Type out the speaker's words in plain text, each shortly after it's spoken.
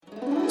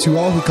To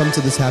all who come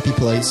to this happy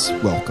place,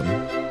 welcome.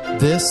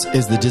 This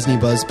is the Disney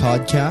Buzz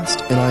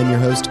Podcast, and I'm your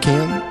host,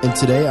 Cam, and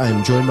today I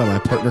am joined by my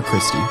partner,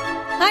 Christy.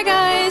 Hi,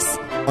 guys.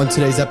 On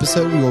today's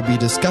episode, we will be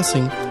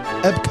discussing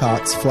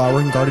EPCOT's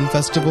Flower and Garden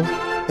Festival,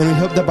 and we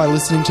hope that by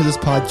listening to this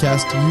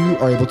podcast, you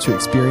are able to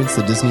experience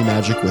the Disney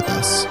magic with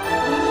us.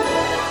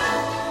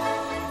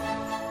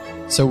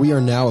 So we are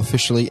now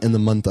officially in the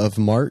month of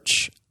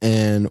March,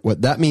 and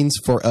what that means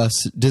for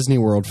us Disney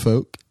World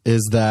folk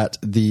is that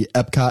the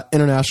EPCOT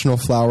International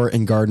Flower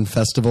and Garden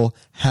Festival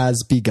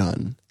has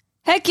begun.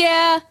 Heck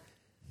yeah!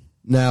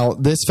 Now,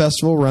 this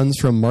festival runs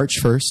from March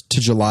 1st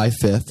to July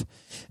 5th,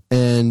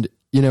 and,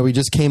 you know, we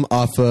just came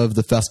off of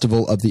the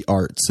Festival of the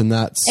Arts, and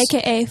that's...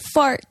 AKA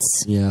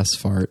farts. Yes,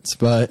 farts,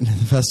 but the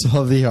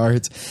Festival of the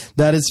Arts,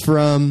 that is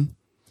from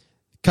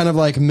kind of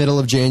like middle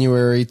of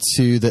January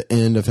to the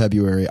end of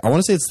February. I want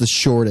to say it's the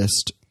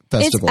shortest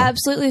festival. It's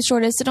absolutely the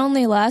shortest. It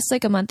only lasts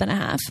like a month and a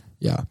half.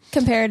 Yeah.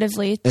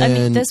 Comparatively. I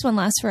mean, this one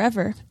lasts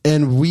forever.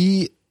 And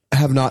we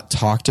have not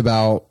talked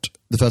about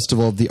the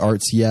Festival of the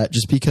Arts yet,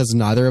 just because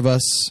neither of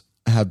us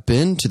have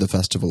been to the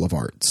Festival of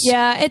Arts.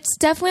 Yeah, it's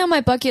definitely on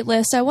my bucket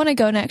list. I want to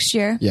go next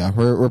year. Yeah,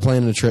 we're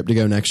planning a trip to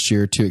go next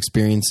year to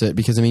experience it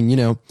because, I mean, you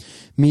know,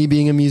 me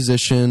being a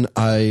musician,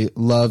 I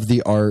love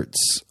the arts.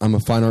 I'm a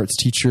fine arts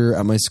teacher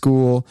at my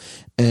school,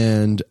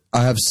 and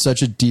I have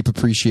such a deep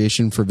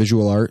appreciation for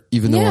visual art,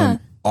 even though I'm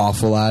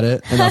awful at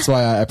it. And that's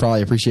why I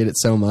probably appreciate it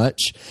so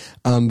much.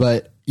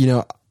 But, you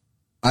know,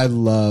 I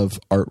love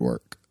artwork.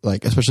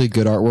 Like, especially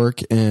good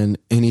artwork, and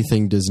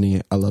anything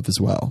Disney I love as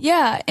well.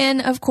 Yeah, and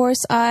of course,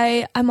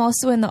 I'm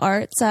also in the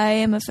arts. I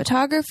am a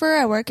photographer.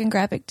 I work in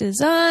graphic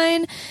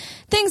design,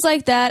 things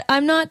like that.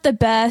 I'm not the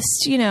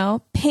best, you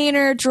know,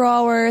 painter,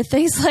 drawer,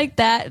 things like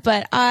that,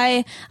 but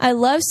I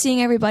love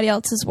seeing everybody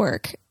else's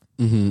work.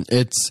 Mm-hmm.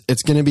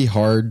 It's going to be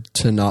hard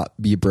to not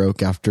be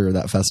broke after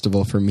that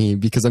festival for me,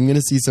 because I'm going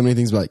to see so many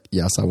things like,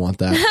 yes, I want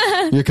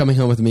that. You're coming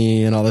home with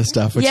me and all this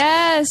stuff, which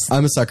yes,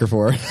 I'm a sucker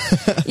for.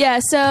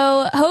 Yeah,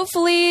 so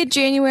hopefully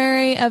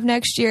January of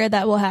next year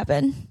that will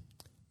happen.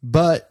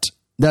 But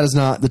that is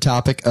not the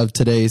topic of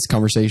today's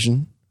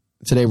conversation.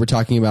 Today we're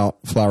talking about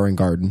Flower and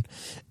Garden,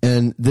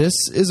 and this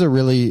is a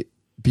really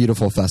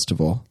beautiful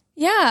festival.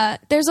 Yeah,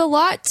 there's a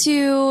lot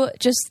to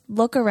just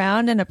look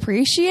around and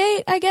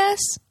appreciate, I guess.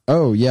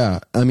 Oh, yeah.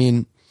 I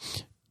mean,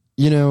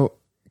 you know,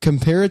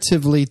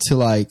 comparatively to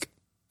like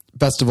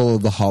Festival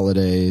of the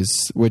Holidays,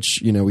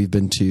 which, you know, we've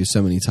been to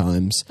so many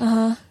times,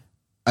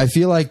 I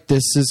feel like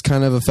this is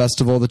kind of a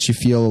festival that you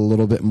feel a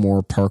little bit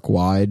more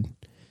park-wide,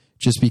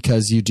 just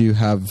because you do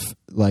have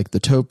like the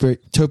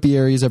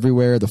topiaries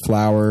everywhere, the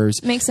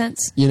flowers. Makes sense.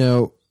 You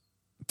know,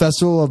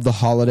 Festival of the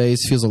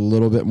Holidays feels a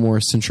little bit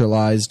more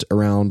centralized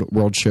around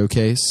World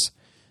Showcase.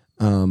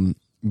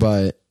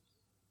 But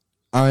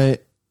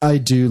I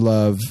do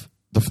love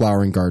the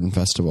Flower and Garden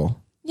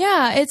Festival.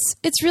 Yeah,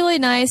 it's really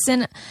nice.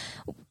 And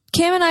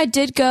Cam and I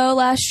did go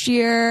last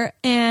year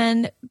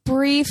and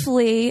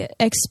briefly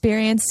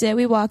experienced it.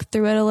 We walked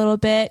through it a little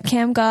bit.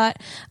 Cam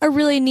got a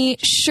really neat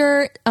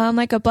shirt,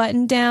 like a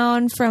button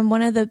down from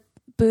one of the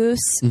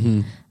booths.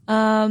 Mm-hmm.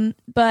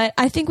 But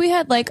I think we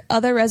had like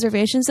other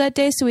reservations that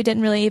day, so we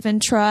didn't really even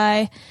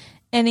try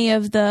any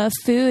of the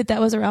food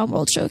that was around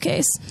World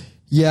Showcase.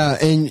 Yeah,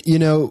 and you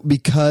know,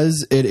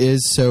 because it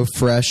is so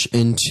fresh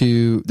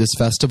into this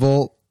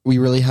festival, we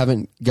really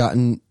haven't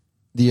gotten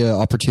the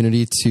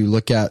opportunity to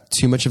look at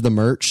too much of the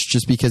merch,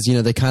 just because, you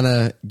know, they kind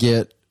of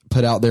get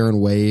put out there in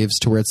waves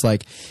to where it's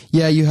like,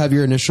 yeah, you have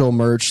your initial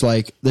merch,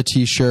 like the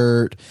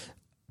t-shirt,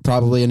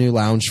 probably a new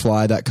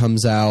Loungefly that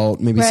comes out,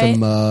 maybe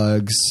some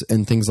mugs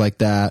and things like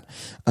that.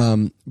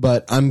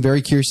 But I'm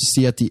very curious to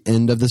see at the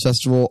end of this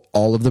festival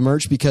all of the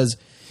merch, because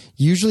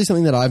usually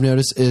something that I've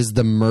noticed is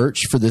the merch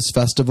for this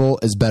festival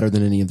is better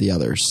than any of the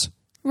others.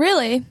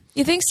 Really?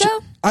 You think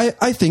so?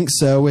 I think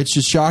so, which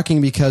is shocking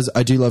because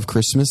I do love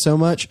Christmas so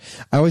much.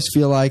 I always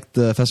feel like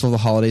the Festival of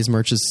the Holidays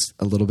merch is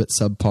a little bit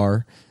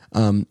subpar.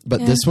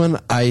 But this one,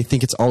 I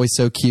think it's always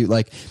so cute.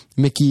 Like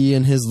Mickey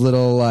and his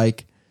little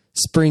like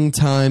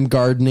springtime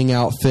gardening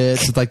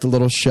outfits with like the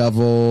little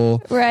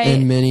shovel. Right.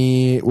 And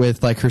Minnie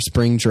with like her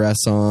spring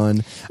dress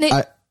on.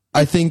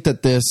 I think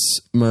that this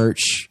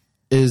merch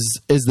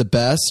is the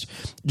best,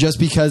 just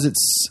because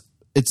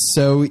it's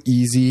so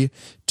easy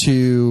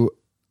to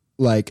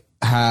like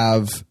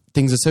have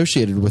things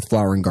associated with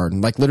Flower and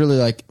Garden. Like literally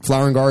like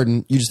Flower and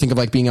Garden, you just think of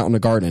like being out in a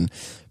garden.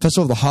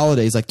 Festival of the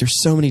Holidays, like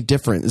there's so many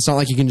different, it's not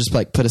like you can just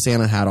like put a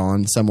Santa hat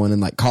on someone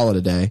and like call it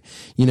a day,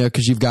 you know,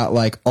 because you've got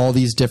like all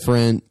these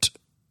different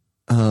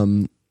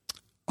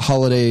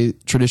holiday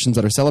traditions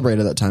that are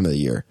celebrated at that time of the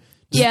year.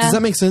 Does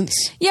that make sense?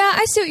 Yeah,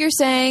 I see what you're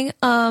saying.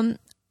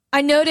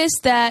 I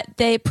noticed that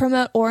they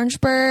promote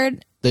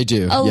Orangebird. They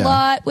do a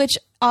lot, which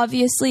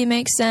obviously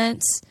makes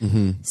sense.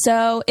 Mm-hmm.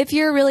 So if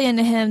you're really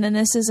into him, then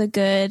this is a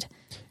good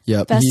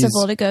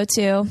festival to go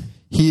to.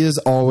 He is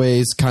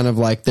always kind of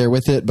like there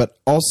with it, but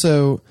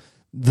also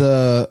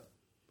the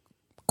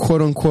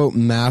quote unquote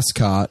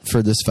mascot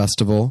for this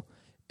festival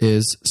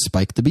is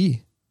Spike the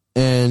Bee.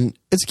 and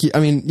it's cute. I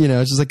mean,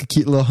 it's just like a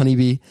cute little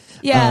honeybee.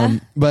 Yeah.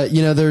 But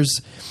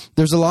there's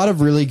a lot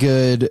of really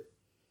good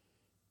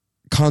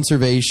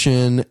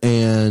conservation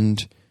and,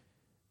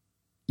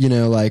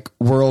 like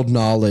world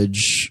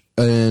knowledge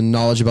and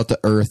knowledge about the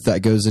earth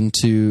that goes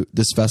into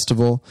this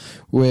festival,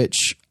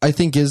 which I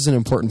think is an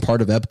important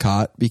part of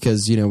EPCOT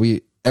because,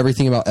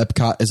 everything about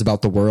EPCOT is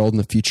about the world and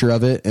the future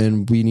of it,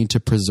 and we need to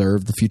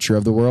preserve the future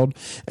of the world.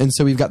 And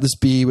so we've got this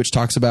bee, which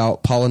talks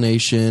about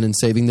pollination and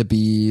saving the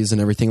bees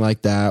and everything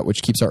like that,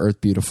 which keeps our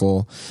earth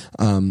beautiful.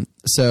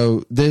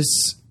 So this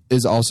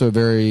is also a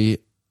very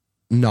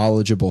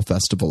knowledgeable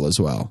festival as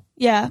well.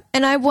 Yeah.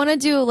 And I want to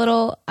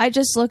do I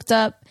just looked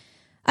up,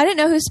 I didn't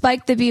know who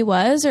Spike the Bee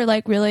was or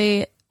like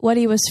really what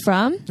he was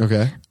from.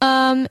 Okay.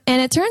 And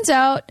it turns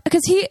out,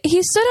 because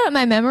he stood out in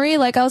my memory,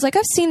 like I was like,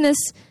 I've seen this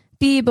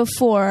bee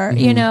before,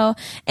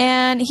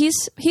 and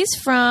he's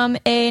from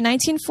a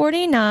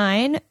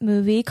 1949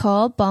 movie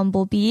called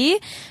Bumblebee,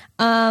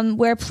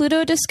 where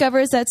Pluto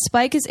discovers that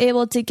Spike is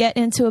able to get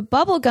into a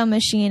bubblegum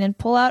machine and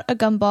pull out a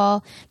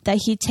gumball that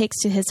he takes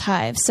to his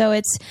hive. So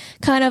it's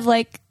kind of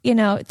like,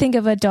 think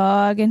of a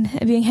dog and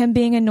him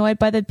being annoyed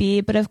by the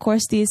bee, but of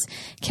course these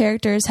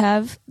characters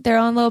have their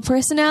own little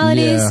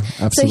personalities. Yeah,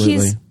 absolutely.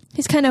 So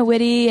he's kind of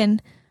witty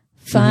and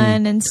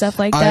fun and stuff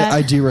like that.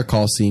 I do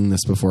recall seeing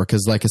this before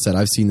because, like I said,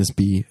 I've seen this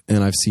bee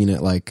and I've seen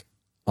it like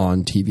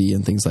on TV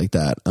and things like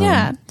that.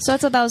 Yeah, so I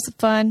thought that was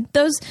fun.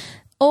 Those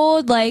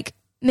old like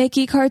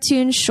Mickey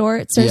cartoon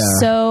shorts are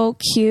so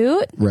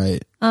cute.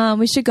 Right.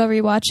 We should go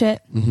rewatch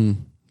it. Mm-hmm.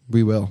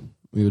 We will.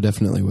 We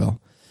definitely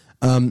will.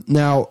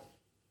 Now,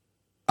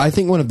 I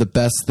think one of the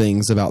best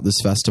things about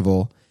this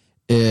festival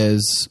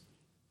is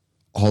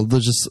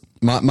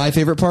my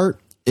favorite part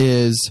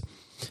is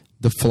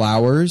the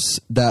flowers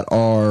that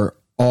are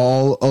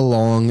all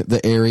along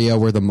the area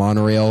where the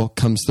monorail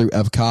comes through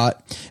EPCOT.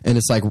 And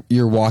it's like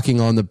you're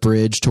walking on the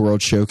bridge to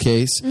World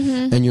Showcase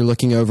and you're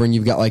looking over and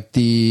you've got like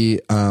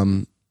the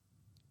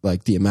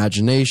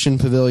Imagination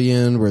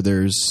Pavilion where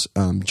there's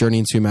Journey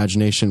into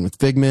Imagination with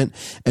Figment.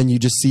 And you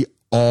just see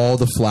all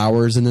the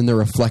flowers and then they're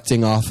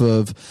reflecting off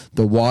of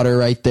the water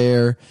right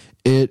there.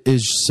 It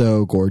is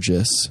so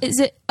gorgeous. Is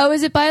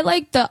it by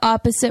like the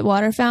opposite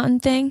water fountain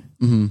thing?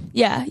 Mm-hmm.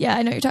 Yeah,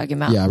 I know what you're talking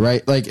about. Yeah,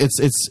 right. Like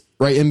it's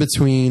right in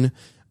between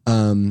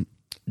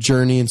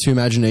Journey into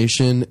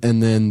Imagination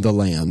and then the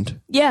land.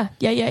 Yeah.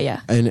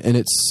 And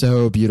it's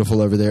so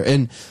beautiful over there.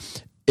 And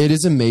it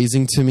is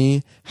amazing to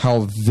me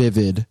how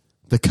vivid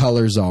the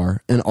colors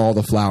are in all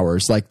the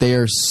flowers. Like they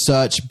are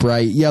such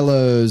bright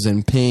yellows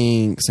and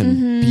pinks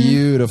and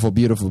beautiful,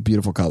 beautiful,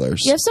 beautiful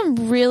colors. You have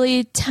some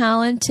really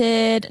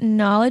talented,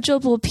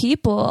 knowledgeable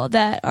people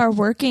that are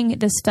working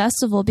this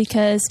festival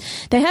because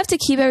they have to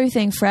keep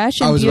everything fresh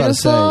and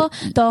beautiful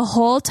the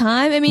whole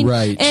time. I mean,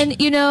 right. And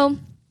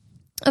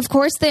of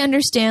course they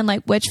understand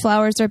like which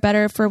flowers are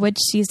better for which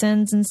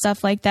seasons and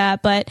stuff like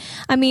that. But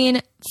I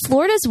mean,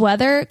 Florida's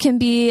weather can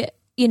be,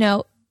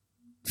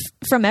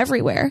 from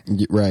everywhere.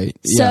 Right.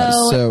 Yeah.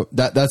 So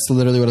that's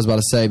literally what I was about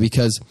to say,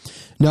 because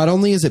not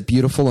only is it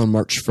beautiful on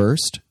March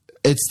 1st,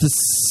 it's the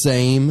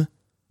same.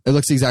 It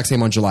looks the exact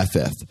same on July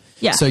 5th.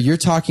 Yeah. So you're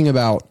talking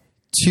about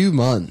 2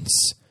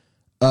 months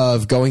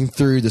of going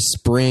through the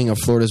spring of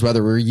Florida's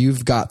weather where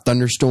you've got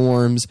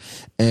thunderstorms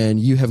and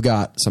you have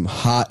got some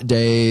hot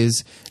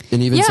days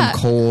and even some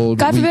cold.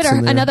 God forbid weeks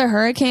in there. Another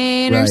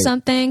hurricane or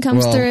something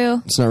comes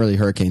through. It's not really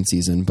hurricane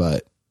season,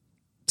 but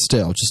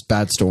still just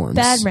bad storms.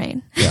 Bad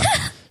rain. Yeah.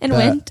 And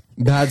wind.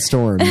 Bad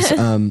storms.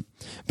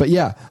 But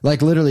yeah,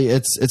 like literally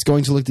it's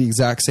going to look the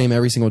exact same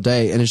every single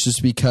day. And it's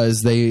just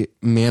because they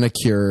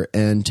manicure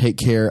and take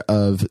care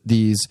of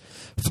these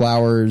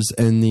flowers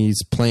and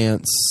these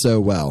plants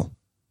so well.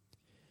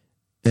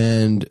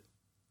 And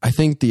I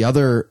think the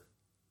other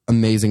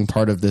amazing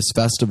part of this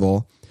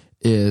festival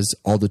is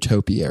all the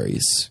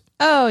topiaries.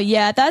 Oh,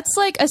 yeah. That's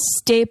like a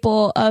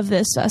staple of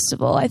this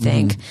festival, I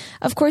think.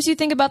 Of course, you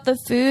think about the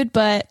food,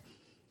 but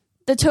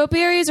the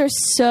topiaries are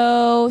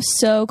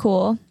so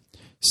cool.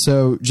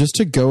 So just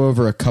to go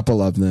over a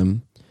couple of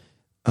them,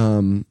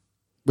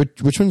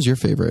 which one's your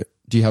favorite?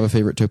 Do you have a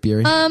favorite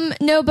topiary?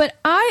 No, but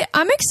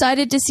I'm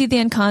excited to see the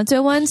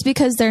Encanto ones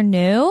because they're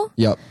new.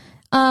 Yep.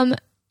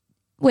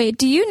 Wait,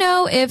 do you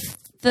know if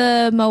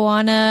the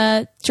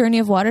Moana Journey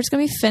of Water is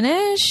going to be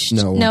finished?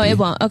 No, it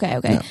won't.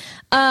 Okay.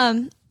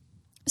 No.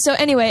 So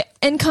anyway,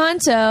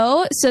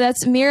 Encanto, so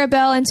that's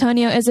Mirabel,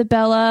 Antonio,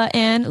 Isabella,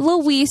 and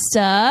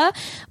Luisa.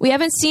 We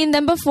haven't seen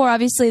them before.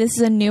 Obviously, this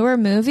is a newer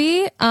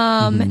movie.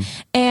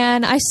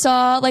 And I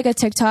saw like a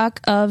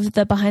TikTok of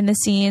the behind the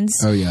scenes.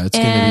 Oh yeah, it's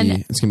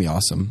gonna be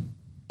awesome.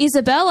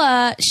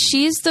 Isabella,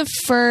 she's the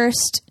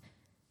first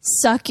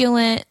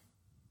succulent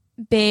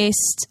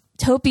based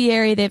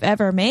topiary they've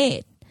ever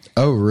made.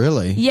 Oh,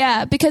 really?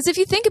 Yeah, because if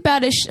you think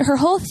about it, her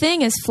whole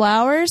thing is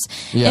flowers,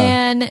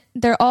 and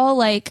they're all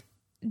like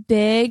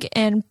big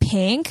and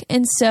pink,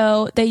 and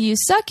so they use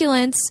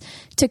succulents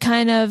to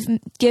kind of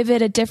give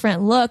it a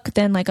different look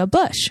than like a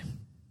bush.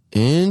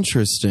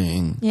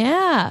 Interesting.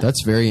 Yeah.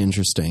 That's very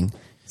interesting.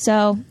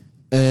 So,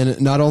 and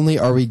not only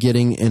are we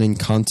getting an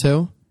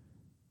Encanto,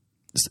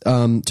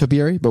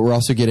 topiary, but we're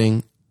also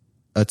getting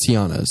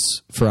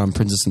Tiana's from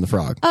Princess and the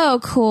Frog. Oh,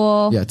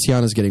 cool. Yeah,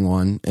 Tiana's getting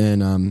one.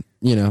 And,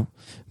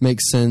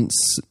 makes sense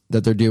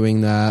that they're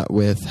doing that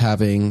with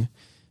having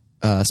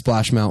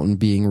Splash Mountain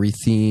being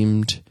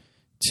rethemed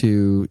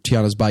to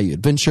Tiana's Bayou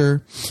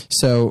Adventure.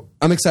 So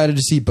I'm excited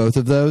to see both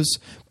of those.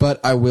 But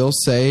I will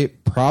say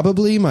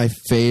probably my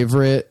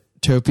favorite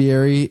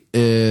topiary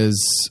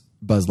is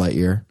Buzz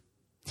Lightyear.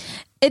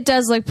 It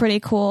does look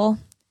pretty cool.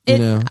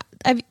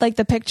 I like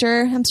the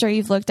picture. I'm sure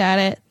you've looked at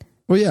it.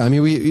 Well, yeah. I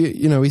mean,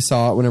 we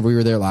saw it whenever we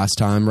were there last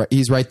time.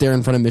 He's right there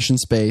in front of Mission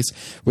Space,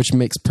 which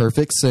makes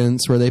perfect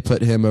sense where they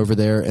put him over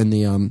there in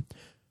the.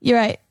 You're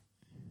right.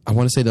 I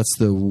want to say that's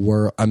the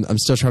world. I'm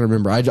still trying to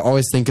remember. I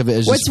always think of it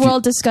as what's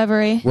World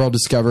Discovery. World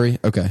Discovery.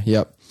 Okay.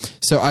 Yep.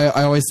 So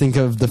I always think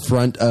of the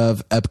front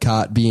of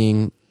EPCOT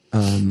being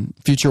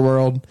Future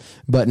World,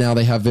 but now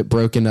they have it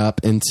broken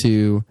up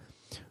into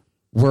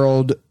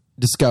World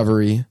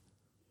Discovery,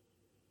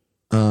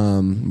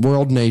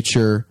 World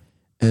Nature,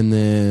 and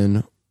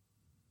then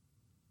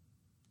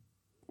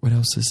what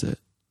else is it?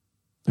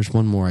 There's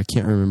one more. I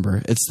can't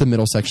remember. It's the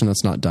middle section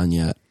that's not done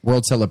yet.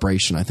 World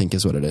Celebration, I think,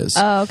 is what it is.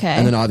 Oh, okay.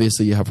 And then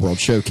obviously you have World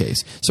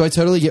Showcase. So I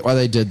totally get why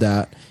they did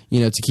that,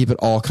 to keep it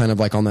all kind of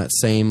like on that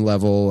same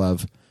level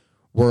of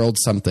world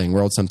something,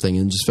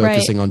 and just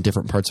focusing on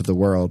different parts of the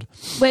world.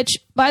 Which,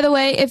 by the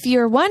way, if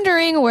you're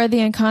wondering where the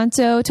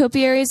Encanto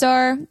topiaries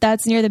are,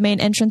 that's near the main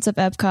entrance of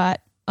EPCOT.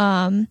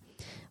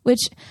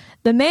 Which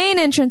the main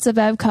entrance of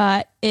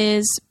EPCOT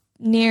is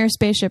near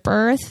Spaceship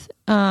Earth,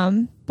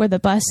 where the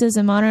buses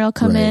and monorail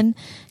come in,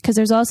 because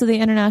there's also the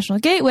International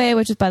Gateway,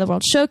 which is by the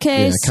World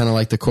Showcase. Yeah, kind of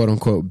like the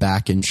quote-unquote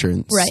back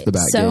entrance, the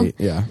back gate.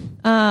 Yeah.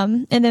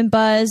 And then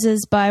Buzz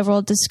is by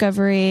World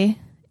Discovery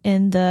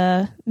in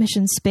the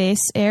Mission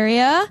Space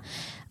area.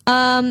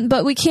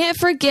 But we can't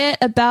forget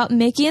about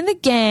Mickey and the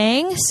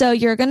gang, so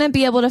you're going to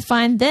be able to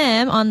find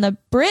them on the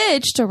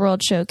bridge to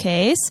World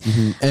Showcase.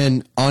 Mm-hmm.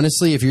 And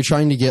honestly, if you're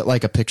trying to get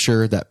like a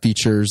picture that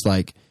features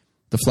like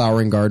the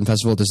Flower and Garden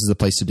Festival, this is the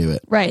place to do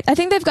it. Right. I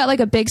think they've got like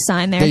a big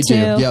sign there they too.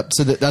 Do. Yep.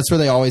 So that's where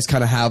they always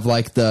kind of have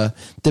like the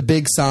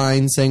big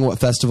sign saying what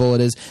festival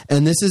it is.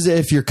 And this is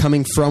if you're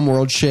coming from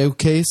World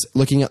Showcase,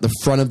 looking at the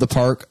front of the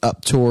park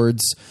up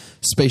towards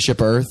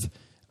Spaceship Earth.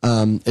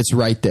 It's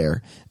right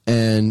there.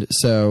 And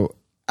so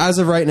as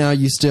of right now,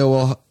 you still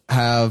will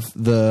have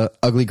the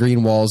ugly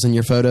green walls in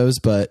your photos,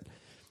 but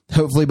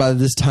hopefully by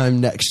this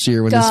time next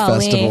year when this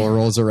festival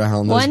rolls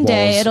around, those one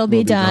day it'll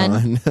be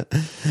done.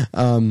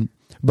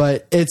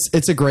 But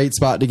it's a great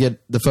spot to get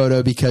the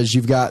photo because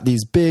you've got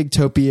these big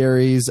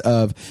topiaries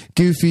of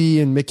Goofy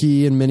and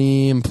Mickey and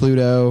Minnie and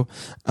Pluto.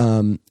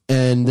 And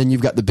then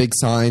you've got the big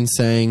sign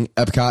saying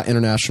EPCOT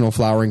International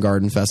Flower and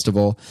Garden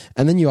Festival.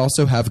 And then you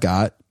also have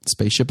got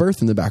Spaceship Earth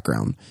in the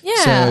background.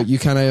 Yeah. So you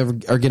kind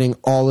of are getting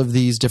all of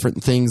these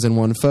different things in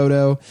one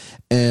photo.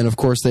 And of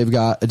course, they've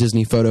got a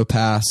Disney Photo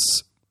Pass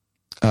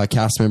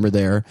cast member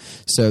there.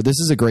 So this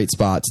is a great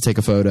spot to take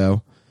a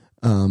photo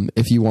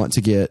if you want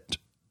to get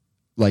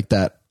like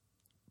that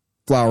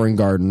Flower and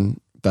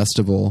Garden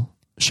Festival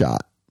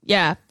shot.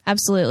 Yeah,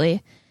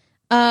 absolutely.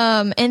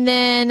 And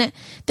then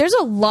there's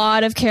a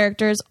lot of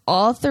characters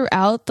all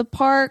throughout the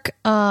park.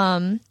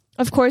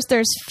 Of course,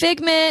 there's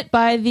Figment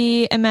by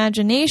the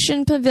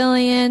Imagination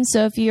Pavilion.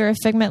 So if you're a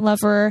Figment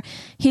lover,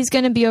 he's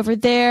going to be over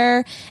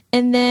there.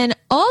 And then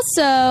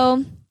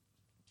also,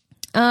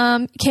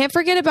 can't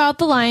forget about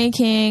the Lion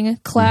King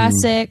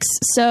classics.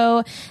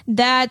 So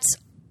that's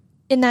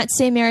in that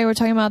same area. We're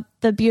talking about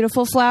the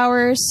beautiful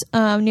flowers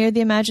near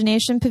the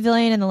Imagination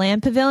Pavilion and the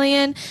Land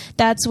Pavilion.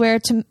 That's where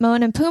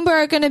Timon and Pumbaa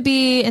are going to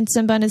be, and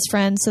Simba and his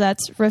friends. So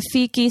that's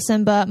Rafiki,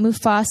 Simba,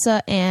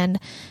 Mufasa,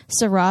 and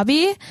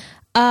Sarabi.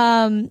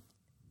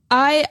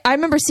 I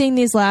remember seeing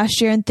these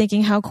last year and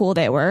thinking how cool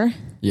they were.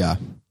 Yeah.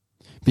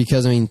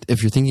 Because, I mean,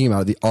 if you're thinking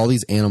about it, all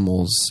these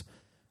animals,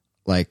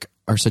 like,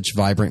 are such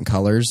vibrant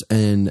colors,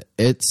 and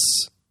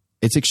it's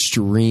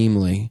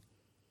extremely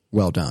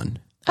well done.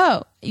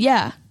 Oh,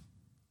 yeah.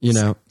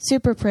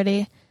 Super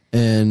pretty.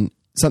 And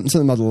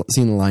something about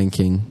seeing the Lion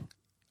King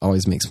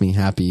always makes me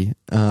happy.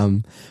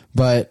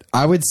 But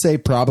I would say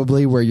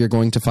probably where you're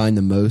going to find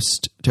the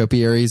most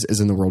topiaries is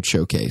in the World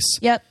Showcase.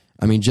 Yep.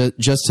 I mean,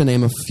 just to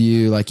name a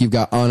few, like you've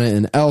got Anna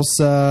and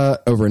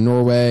Elsa over in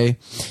Norway.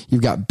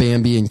 You've got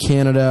Bambi in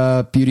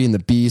Canada. Beauty and the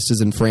Beast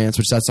is in France,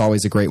 which that's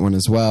always a great one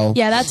as well.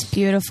 Yeah, that's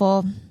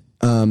beautiful.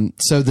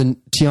 So then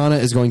Tiana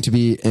is going to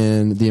be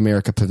in the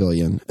America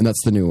Pavilion, and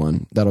that's the new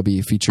one that'll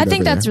be featured. I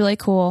think that's there. Really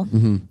cool.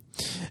 Mm-hmm.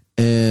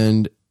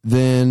 And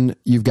then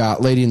you've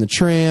got Lady and the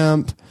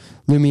Tramp,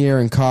 Lumiere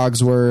and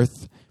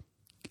Cogsworth,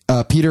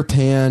 Peter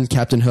Pan,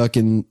 Captain Hook,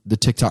 and the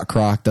TikTok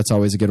Croc. That's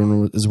always a good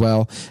one as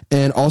well.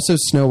 And also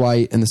Snow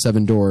White and the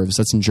Seven Dwarves.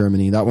 That's in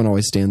Germany. That one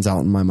always stands out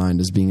in my mind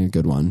as being a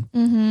good one.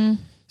 Mm-hmm.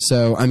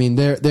 So, I mean,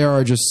 there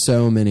are just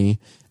so many.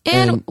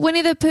 And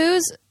Winnie the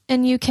Pooh's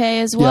in UK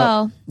as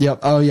well. Yep.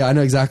 Oh, yeah. I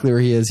know exactly where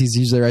he is. He's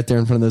usually right there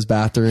in front of those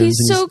bathrooms. He's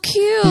so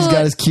cute. He's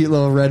got his cute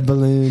little red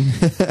balloon.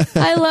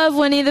 I love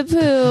Winnie the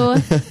Pooh.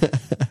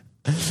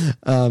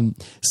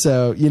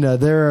 So,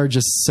 there are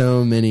just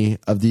so many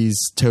of these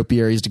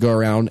topiaries to go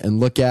around and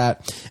look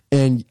at.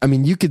 And I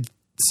mean, you could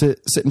sit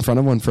in front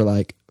of one for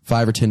like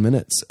 5 or 10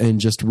 minutes and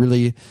just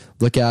really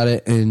look at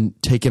it and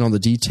take in all the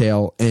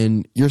detail.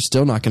 And you're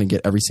still not going to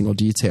get every single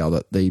detail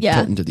that they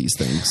put into these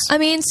things. I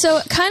mean,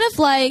 so kind of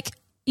like,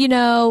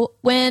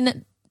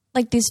 when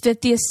like these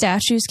 50th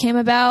statues came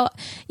about,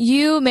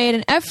 you made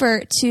an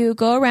effort to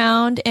go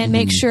around and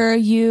make sure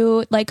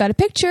you like got a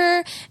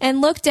picture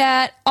and looked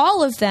at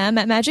all of them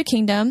at Magic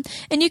Kingdom.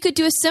 And you could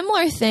do a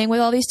similar thing with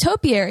all these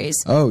topiaries.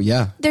 Oh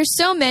yeah. There's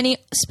so many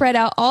spread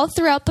out all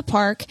throughout the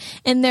park,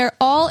 and they're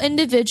all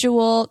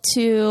individual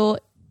to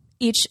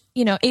each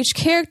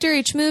character,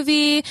 each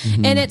movie,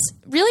 and it's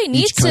really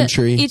neat each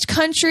country.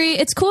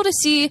 It's cool to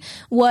see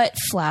what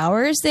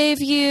flowers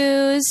they've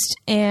used.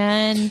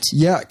 And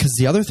yeah, because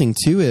the other thing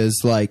too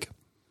is like,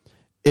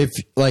 if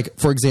like,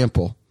 for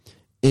example,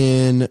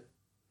 in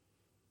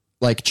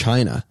like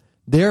China,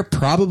 they're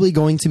probably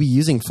going to be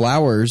using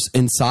flowers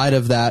inside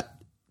of that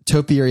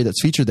topiary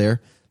that's featured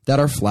there that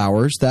are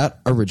flowers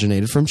that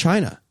originated from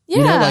China.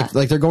 Yeah.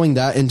 Like they're going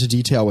that into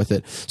detail with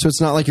it. So it's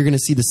not like you're going to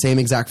see the same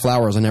exact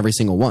flowers on every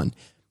single one.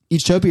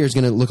 Each topiary is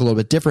going to look a little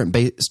bit different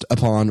based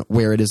upon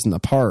where it is in the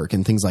park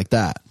and things like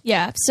that.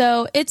 Yeah.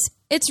 So it's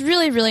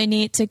really, really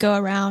neat to go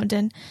around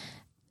and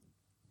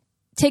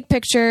take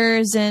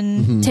pictures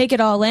and take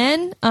it all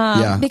in.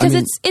 Because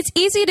it's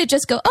easy to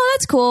just go, oh,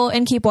 that's cool,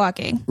 and keep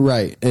walking.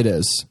 Right. It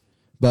is.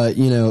 But,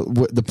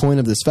 the point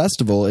of this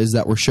festival is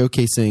that we're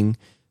showcasing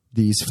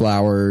these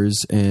flowers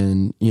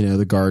and,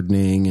 the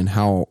gardening and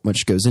how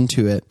much goes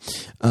into it.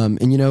 And,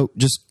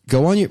 just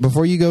go on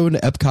before you go into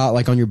EPCOT,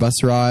 like on your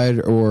bus ride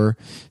or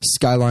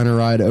Skyliner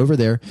ride over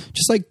there,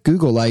 just like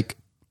Google, like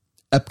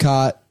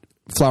EPCOT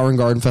Flower and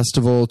Garden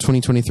Festival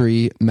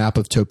 2023 map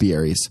of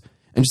topiaries,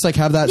 and just like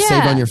have that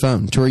saved on your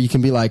phone to where you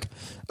can be like,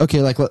 okay,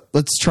 like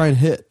let's try and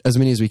hit as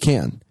many as we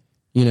can,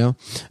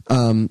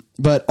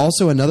 but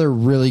also another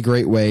really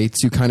great way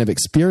to kind of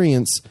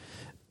experience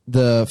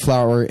the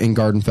Flower and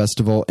Garden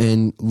Festival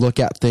and look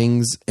at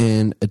things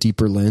in a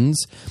deeper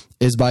lens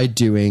is by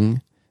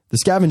doing the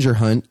scavenger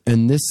hunt.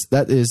 And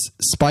that is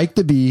Spike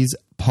the Bee's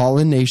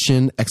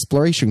Pollination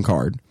Exploration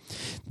Card.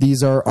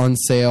 These are on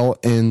sale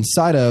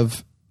inside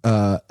of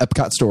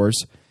EPCOT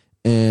stores,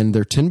 and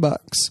they're $10.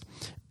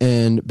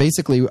 And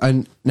basically,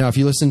 now if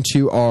you listen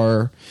to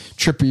our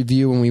trip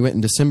review when we went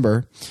in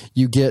December,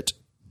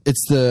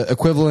 it's the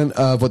equivalent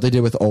of what they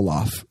did with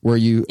Olaf, where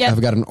you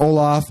have got an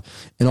Olaf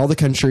in all the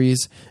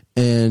countries,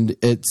 and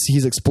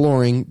he's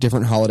exploring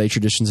different holiday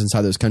traditions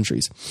inside those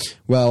countries.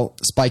 Well,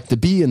 Spike the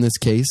Bee in this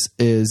case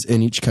is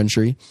in each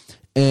country,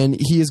 and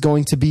he is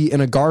going to be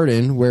in a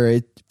garden where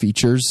it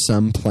features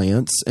some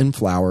plants and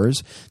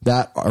flowers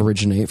that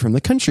originate from the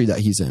country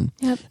that he's in.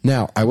 Yep.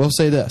 Now, I will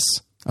say this.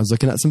 I was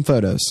looking at some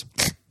photos.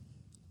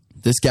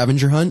 This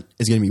scavenger hunt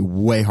is going to be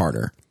way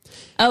harder.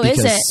 Oh, is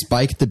it? Because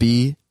Spike the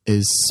Bee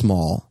is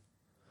small.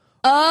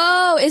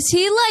 Oh, is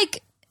he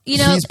like, is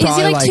he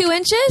like 2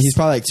 inches? He's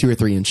probably like 2 or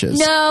 3 inches.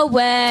 No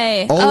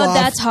way.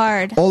 That's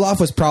hard. Olaf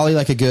was probably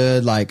like a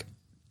good, like,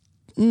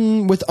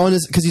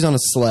 because he's on a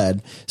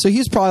sled. So he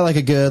was probably like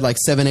a good, like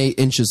 7-8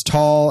 inches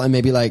tall and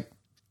maybe like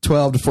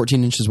 12 to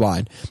 14 inches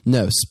wide.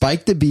 No,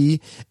 Spike the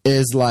Bee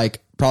is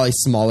like probably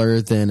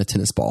smaller than a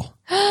tennis ball.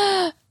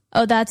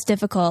 Oh, that's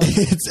difficult.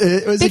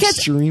 It was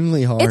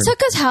extremely hard. It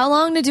took us how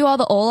long to do all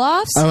the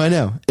Olafs? Oh, I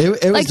know.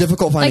 It was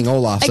difficult finding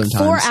Olaf sometimes.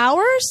 4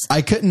 hours?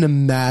 I couldn't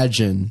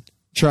imagine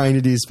trying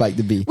to do Spike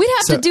the Bee. We'd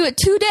have to do it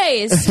 2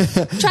 days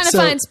trying to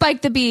find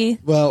Spike the Bee.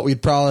 Well,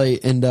 we'd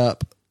probably end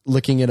up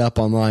looking it up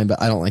online,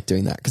 but I don't like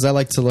doing that because I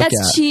like to look at.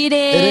 That's cheating.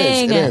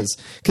 It is.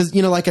 Because,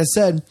 like I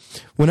said,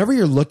 whenever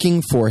you're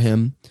looking for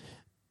him,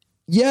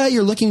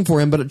 you're looking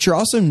for him, but you're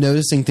also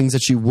noticing things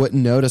that you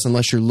wouldn't notice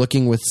unless you're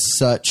looking with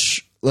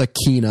such a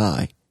keen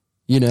eye,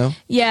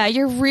 Yeah,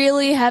 you're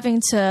really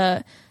having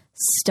to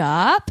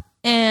stop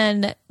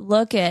and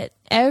look at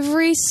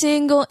every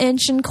single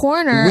inch and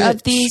corner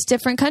of these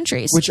different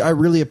countries. Which I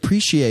really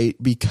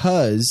appreciate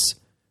because,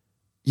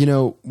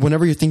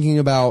 whenever you're thinking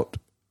about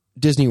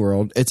Disney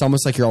World, it's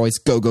almost like you're always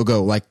go,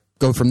 like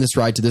go from this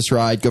ride to this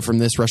ride, go from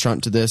this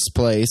restaurant to this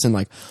place, and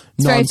like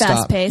it's nonstop. Very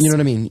fast paced. You know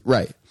what I mean?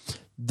 Right.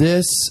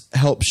 This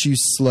helps you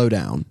slow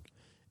down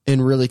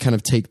and really kind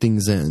of take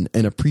things in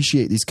and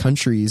appreciate these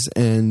countries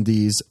and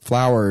these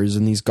flowers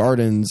and these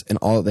gardens and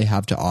all that they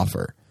have to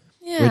offer,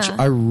 which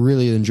I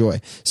really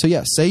enjoy. So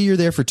say you're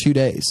there for 2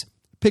 days,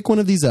 pick one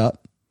of these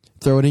up,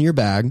 throw it in your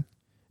bag.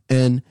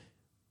 And,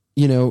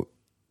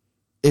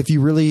 if you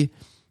really,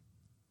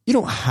 you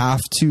don't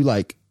have to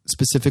like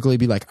specifically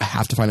be like, I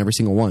have to find every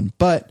single one.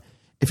 But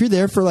if you're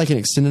there for like an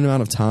extended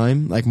amount of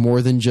time, like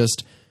more than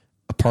just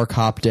a park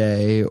hop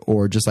day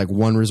or just like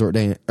one resort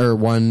day or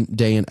 1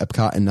 day in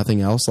Epcot and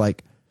nothing else,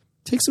 like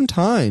take some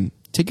time.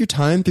 Take your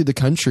time through the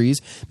countries.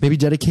 Maybe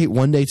dedicate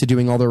 1 day to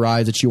doing all the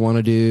rides that you want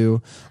to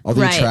do, all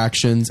the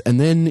attractions. And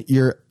then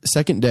your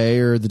second day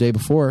or the day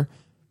before,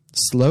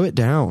 slow it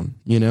down,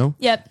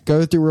 Yep.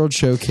 Go through World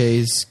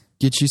Showcase,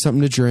 get you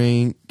something to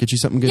drink, get you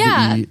something good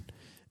to eat.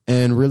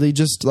 and really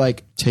just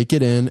like take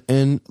it in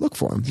and look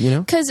for them,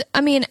 Because,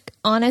 I mean,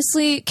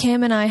 honestly,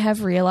 Cam and I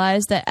have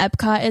realized that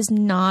EPCOT is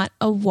not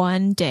a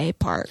one-day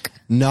park.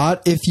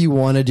 Not if you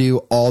want to do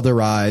all the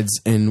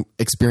rides and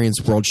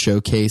experience World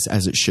Showcase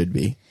as it should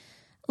be.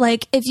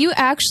 Like, if you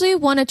actually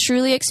want to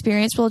truly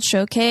experience World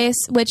Showcase,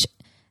 which,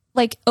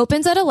 like,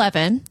 opens at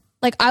 11,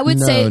 like, I would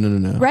say...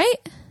 No. Right?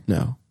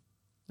 No.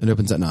 It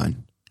opens at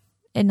 9.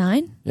 At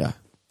 9? Yeah.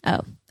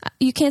 Oh.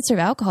 You can't serve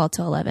alcohol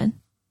till 11.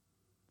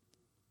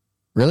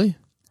 Really?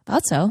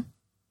 Thought so.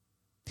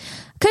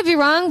 Could be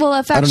wrong.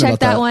 We'll fact check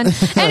that one.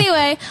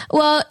 Anyway,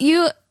 well,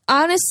 you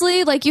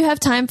honestly, like, you have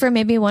time for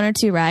maybe 1 or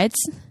 2 rides.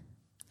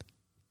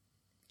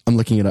 I'm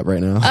looking it up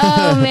right now.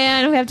 Oh,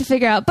 man. We have to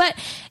figure out. But,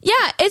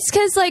 yeah, it's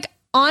because, like,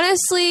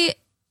 honestly,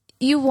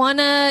 you want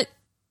to...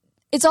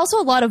 It's also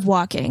a lot of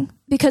walking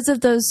because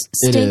of those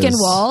stinking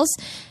walls.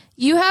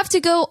 You have to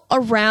go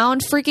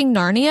around freaking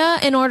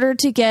Narnia in order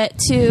to get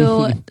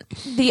to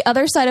the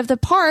other side of the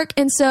park.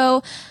 And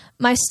so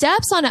my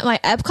steps on it, my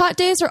EPCOT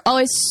days are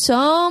always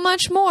so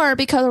much more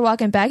because we're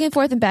walking back and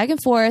forth and back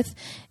and forth.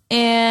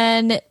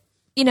 And,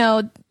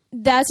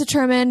 that's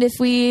determined if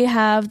we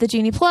have the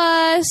Genie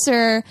Plus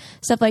or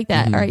stuff like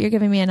that. All right, you're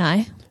giving me an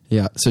eye.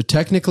 Yeah. So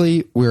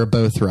technically we're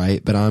both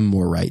right, but I'm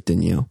more right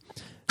than you.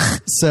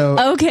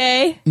 So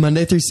okay.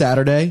 Monday through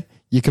Saturday,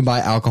 you can buy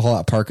alcohol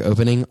at park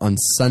opening. On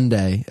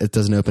Sunday, it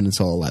doesn't open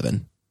until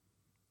 11.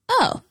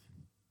 Oh,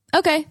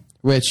 okay.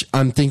 Which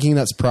I'm thinking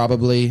that's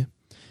probably...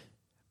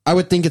 I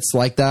would think it's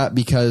like that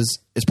because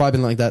it's probably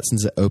been like that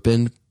since it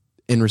opened,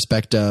 in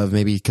respect of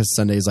maybe because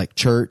Sunday is like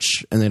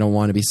church and they don't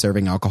want to be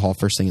serving alcohol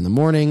first thing in the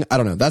morning. I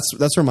don't know.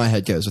 That's where my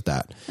head goes with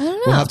that. I don't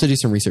know. We'll have to do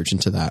some research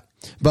into that.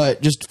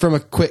 But just from a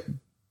quick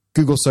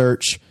Google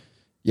search,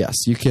 yes,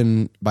 you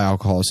can buy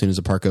alcohol as soon as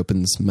the park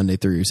opens Monday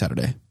through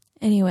Saturday.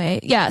 Anyway,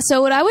 yeah.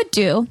 So what I would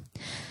do,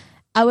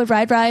 I would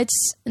ride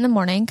rides in the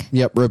morning.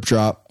 Yep, rope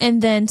drop.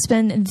 And then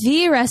spend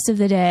the rest of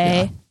the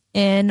day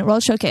in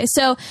World Showcase.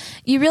 So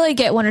you really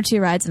get 1 or 2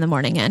 rides in the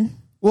morning in.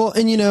 Well,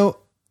 and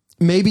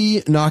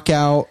maybe knock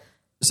out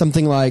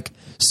something like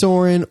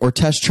Soarin' or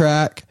Test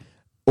Track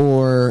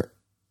or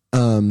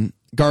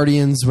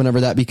Guardians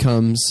whenever that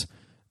becomes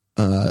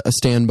a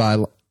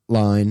standby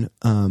line.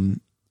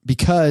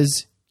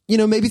 Because,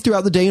 maybe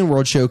throughout the day in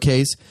World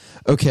Showcase,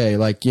 okay,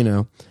 like,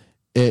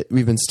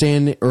 we've been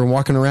standing or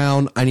walking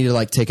around. I need to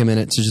like take a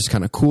minute to just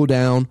kind of cool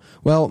down.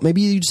 Well,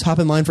 maybe you just hop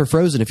in line for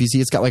Frozen. If you see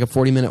it's got like a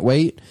 40-minute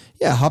wait,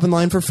 hop in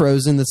line for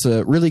Frozen. That's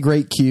a really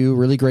great queue,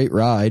 really great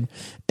ride.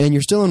 And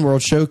you're still in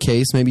World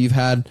Showcase. Maybe you've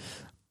had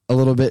a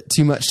little bit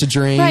too much to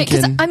drink. Right,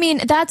 because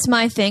that's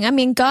my thing. I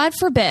mean, God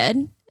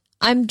forbid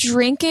I'm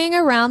drinking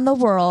around the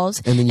world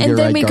and then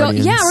we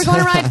Guardians. We're going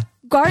to ride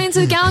Guardians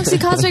of the Galaxy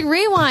Cosmic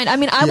Rewind. I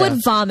mean, I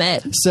would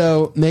vomit.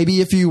 So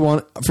maybe if you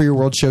want for your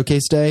World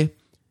Showcase day,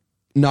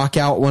 knock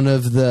out one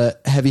of the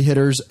heavy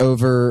hitters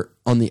over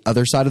on the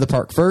other side of the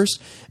park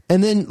first.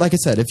 And then, like I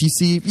said, if you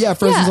see,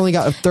 Frozen's only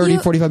got a 30,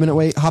 45-minute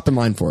wait, hop in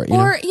line for it.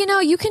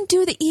 You can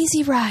do the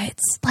easy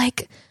rides,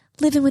 like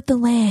Living with the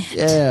Land.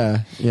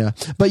 Yeah.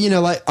 But,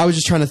 like I was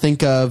just trying to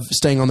think of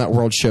staying on that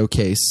World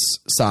Showcase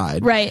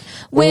side. Right.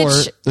 Or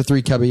the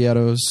Three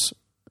Caballeros.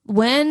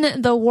 When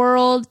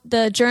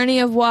the Journey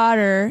of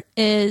Water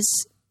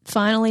is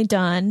finally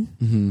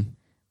done,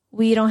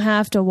 we don't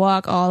have to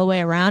walk all the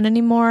way around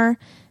anymore.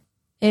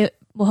 It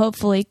will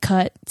hopefully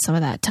cut some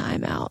of that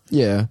time out.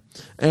 Yeah.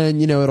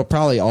 And, it'll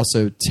probably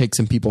also take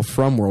some people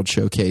from World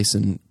Showcase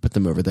and put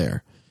them over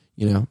there,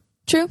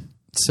 True.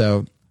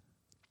 So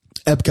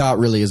EPCOT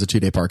really is a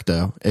 2-day park,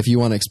 though, if you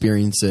want to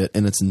experience it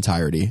in its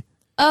entirety.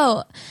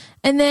 Oh,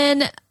 and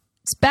then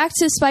back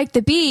to Spike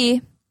the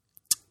Bee.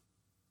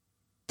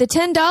 The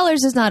 $10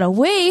 is not a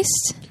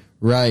waste.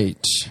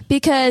 Right.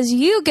 Because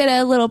you get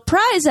a little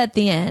prize at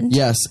the end.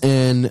 Yes.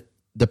 And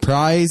the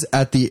prize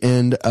at the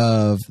end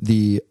of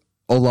the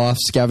Olaf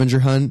scavenger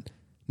hunt,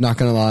 not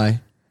going to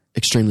lie,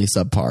 extremely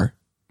subpar.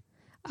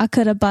 I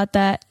could have bought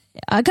that.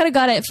 I could have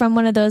got it from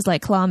one of those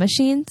like claw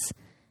machines.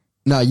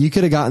 No, you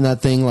could have gotten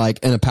that thing like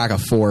in a pack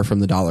of 4 from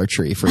the Dollar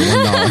Tree for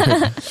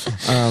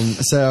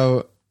 $1.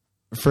 So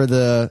for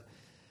the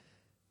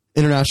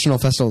International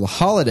Festival of the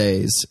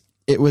Holidays,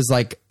 it was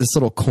like this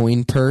little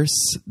coin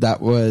purse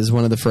that was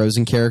one of the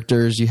Frozen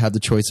characters. You had the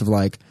choice of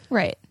like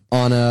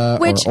Anna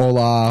or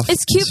Olaf.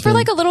 It's cute for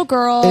like a little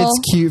girl.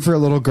 It's cute for a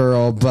little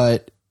girl,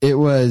 but it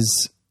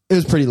was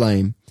pretty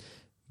lame.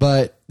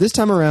 But this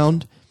time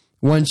around,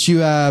 once you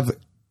have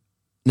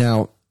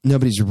now,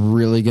 nobody's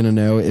really going to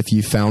know if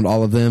you found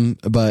all of them,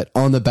 but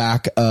on the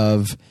back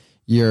of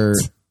your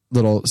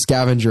little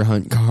scavenger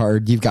hunt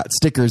card, you've got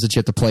stickers that you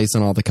have to place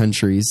in all the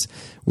countries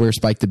where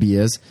Spike the Bee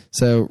is.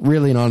 So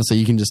really and honestly,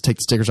 you can just take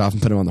the stickers off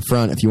and put them on the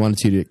front if you wanted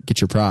to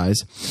get your prize.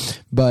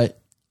 But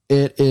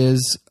it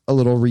is a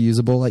little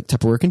reusable like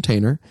Tupperware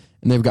container,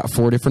 and they've got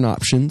 4 different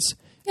options.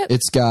 Yep.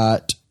 It's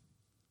got,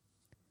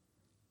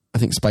 I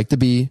think, Spike the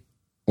Bee,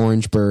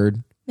 Orange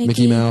Bird,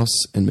 Mickey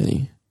Mouse, and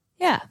Minnie.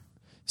 Yeah.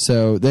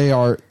 So they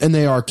are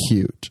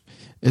cute.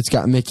 It's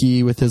got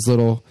Mickey with his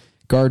little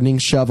gardening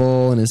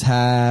shovel and his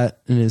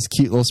hat and his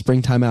cute little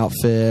springtime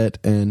outfit.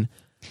 And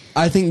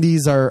I think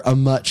these are a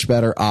much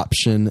better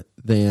option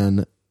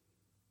than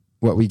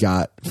what we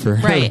got for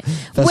Festival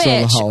of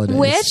the Holidays.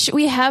 Which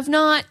we have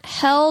not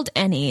held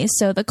any,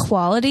 so the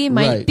quality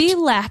might be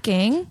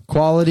lacking.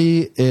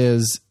 Quality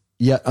is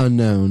yet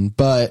unknown,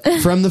 but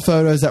from the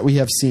photos that we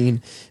have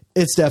seen,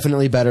 it's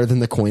definitely better than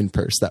the coin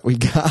purse that we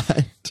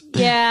got.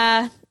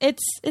 Yeah,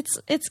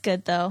 it's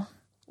good though.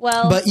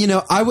 Well, but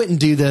I wouldn't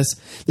do this.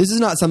 This is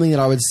not something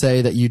that I would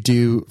say that you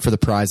do for the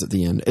prize at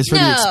the end. It's for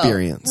the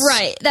experience.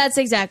 Right. That's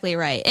exactly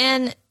right.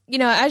 And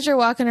as you're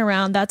walking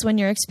around, that's when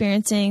you're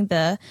experiencing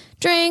the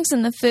drinks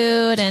and the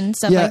food and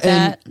stuff like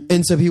that.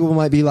 And so people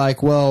might be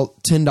like, well,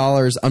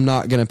 $10, I'm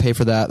not going to pay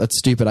for that. That's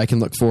stupid. I can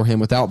look for him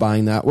without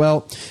buying that.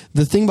 Well,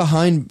 the thing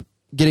behind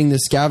getting the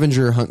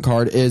scavenger hunt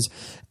card is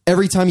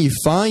every time you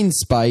find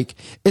Spike,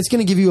 it's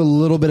going to give you a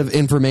little bit of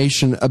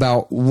information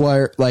about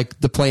where, like,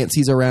 the plants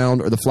he's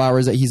around or the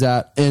flowers that he's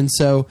at. And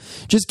so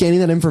just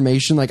gaining that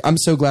information, like, I'm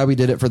so glad we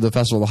did it for the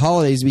Festival of the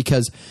Holidays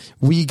because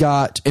we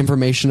got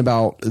information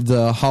about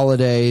the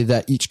holiday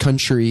that each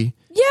country.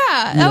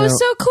 Yeah, that was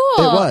so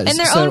cool. It was. And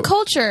their own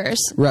cultures.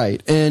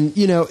 Right. And,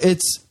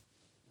 it's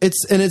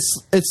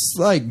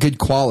like good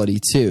quality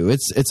too.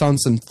 It's on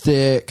some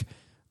thick,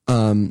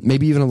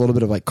 maybe even a little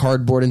bit of like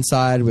cardboard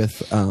inside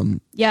with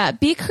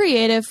be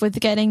creative with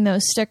getting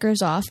those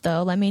stickers off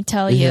though, let me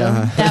tell you.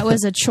 That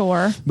was a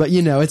chore. But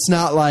it's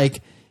not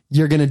like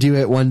you're gonna do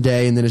it one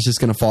day and then it's just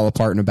gonna fall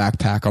apart in a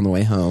backpack on the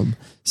way home.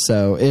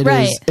 So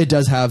it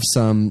does have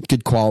some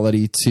good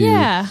quality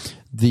to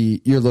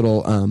your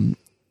little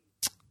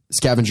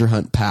scavenger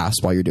hunt pass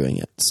while you're doing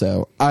it.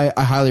 So I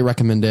highly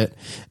recommend it,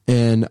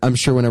 and I'm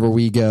sure whenever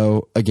we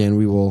go again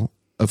we will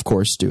of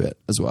course do it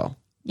as well.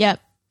 Yep.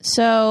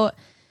 So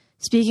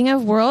speaking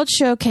of World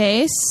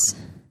Showcase,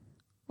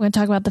 we're going to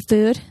talk about the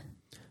food.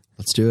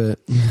 Let's do it.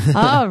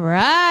 All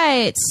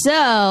right.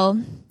 So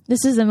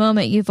this is the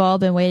moment you've all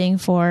been waiting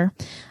for.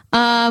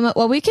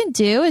 What we can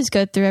do is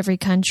go through every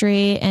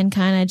country and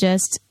kind of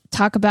just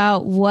talk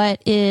about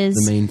what is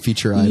the main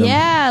feature item.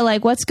 Yeah,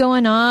 like what's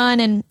going on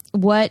and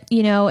what,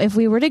 if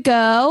we were to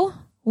go,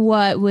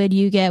 what would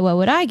you get? What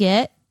would I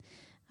get?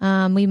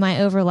 We might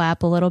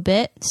overlap a little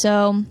bit.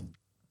 So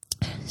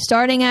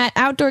starting at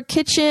Outdoor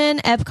Kitchen,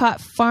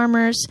 EPCOT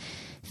Farmers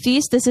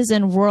Feast. This is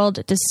in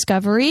World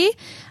Discovery.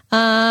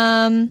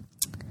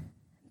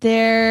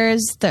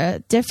 There's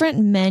the different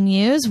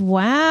menus.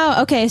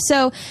 Wow. Okay,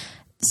 so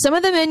some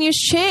of the menus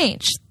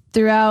change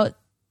throughout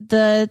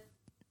the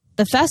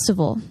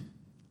festival.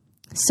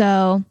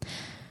 So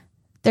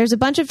there's a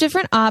bunch of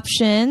different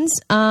options.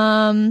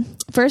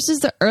 First is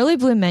the early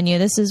bloom menu.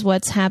 This is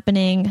what's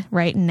happening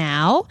right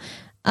now.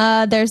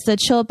 There's the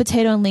chilled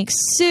potato and leek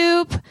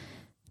soup,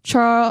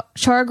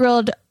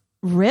 char-grilled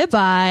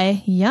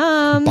ribeye.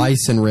 Yum.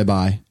 Bison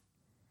ribeye.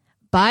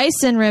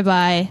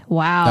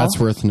 Wow. That's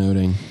worth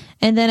noting.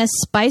 And then a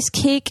spice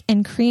cake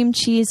and cream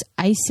cheese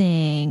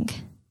icing.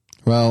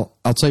 Well,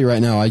 I'll tell you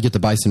right now, I get the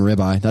bison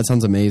ribeye. That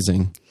sounds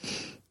amazing.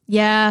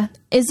 Yeah.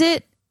 Is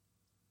it?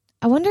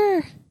 I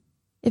wonder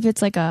if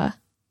it's like a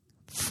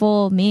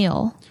full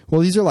meal.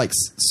 Well, these are like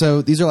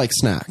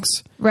snacks.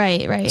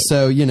 Right.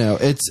 So,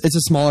 it's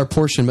a smaller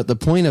portion, but the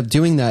point of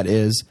doing that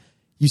is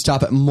you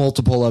stop at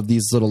multiple of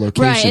these little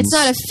locations. Right. It's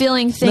not a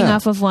filling thing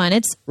off of one.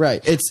 It's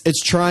right.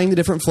 It's trying the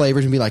different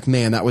flavors and be like,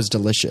 man, that was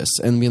delicious.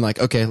 And being like,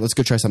 okay, let's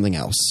go try something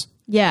else.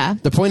 Yeah.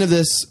 The point of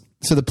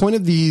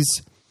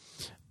these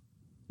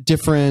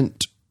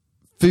different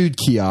food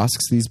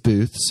kiosks, these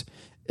booths,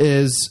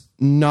 is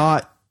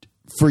not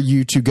for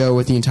you to go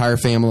with the entire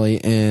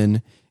family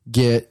and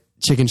get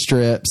chicken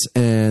strips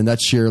and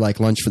that's your like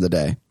lunch for the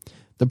day.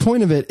 The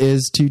point of it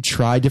is to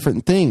try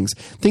different things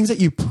that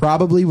you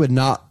probably would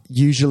not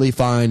usually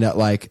find at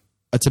like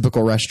a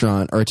typical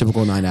restaurant or a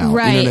typical night out.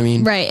 Right. You know what I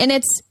mean? Right. And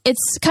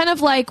it's kind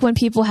of like when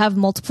people have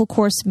multiple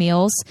course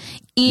meals.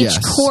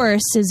 Each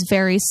course is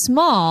very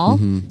small,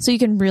 so you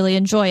can really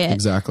enjoy it.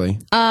 Exactly.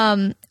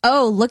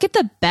 Oh, look at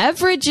the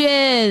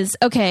beverages.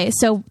 Okay,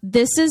 so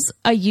this is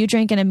a you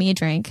drink and a me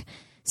drink.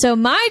 So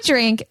my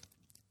drink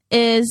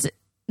is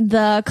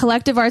the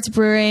Collective Arts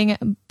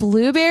Brewing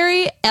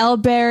Blueberry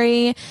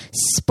Elberry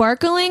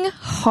Sparkling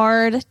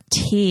Hard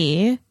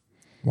Tea.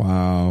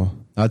 Wow.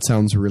 That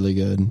sounds really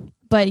good.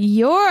 But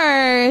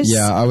yours...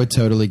 Yeah, I would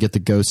totally get the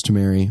Ghost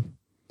Mary.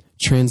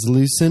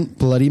 Translucent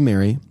Bloody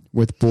Mary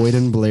with Boyd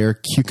and Blair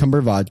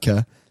cucumber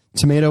vodka,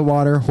 tomato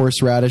water,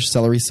 horseradish,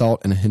 celery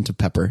salt, and a hint of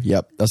pepper.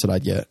 Yep, that's what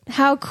I'd get.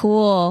 How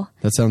cool.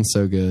 That sounds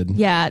so good.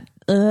 Yeah,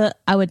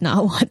 I would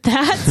not want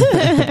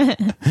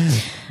that.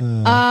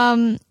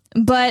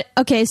 But,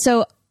 okay,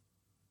 so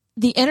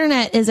the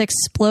internet is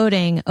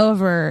exploding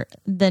over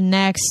the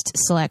next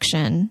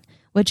selection,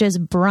 which is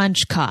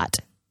BrunchCot.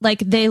 Like,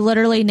 they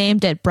literally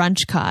named it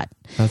BrunchCot.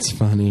 That's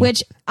funny. Which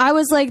I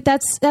was like,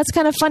 that's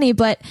kind of funny,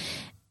 but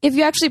if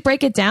you actually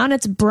break it down,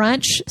 it's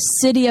Brunch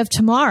City of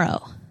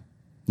Tomorrow.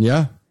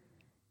 Yeah.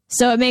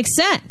 So it makes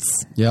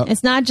sense. Yep.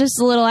 It's not just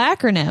a little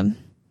acronym.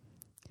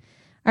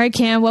 All right,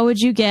 Cam, what would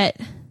you get?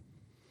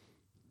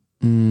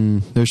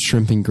 Those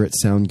shrimp and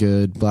grits sound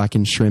good.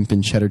 Blackened shrimp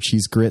and cheddar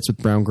cheese grits with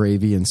brown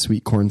gravy and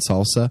sweet corn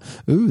salsa.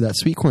 Ooh, that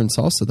sweet corn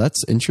salsa.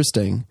 That's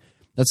interesting.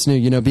 That's new.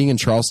 You know, being in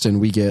Charleston,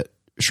 we get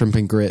shrimp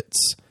and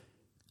grits.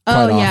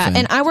 Oh yeah. Often.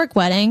 And I work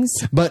weddings.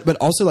 But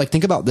also, like,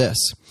 think about this.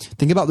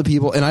 Think about the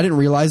people, and I didn't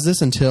realize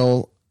this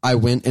until I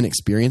went and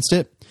experienced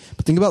it.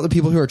 But think about the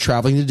people who are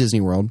traveling to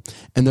Disney World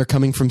and they're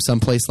coming from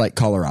someplace like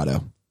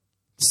Colorado.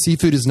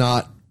 Seafood is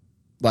not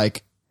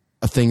like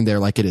a thing there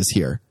like it is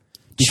here.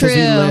 Because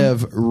we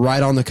live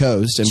right on the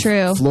coast,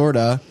 and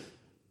Florida,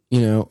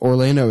 you know,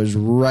 Orlando is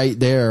right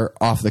there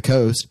off the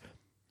coast.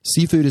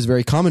 Seafood is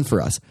very common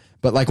for us.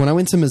 But like when I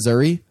went to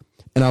Missouri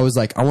and I was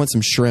like, I want some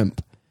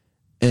shrimp.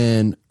 We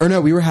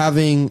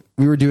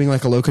were doing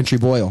like a low country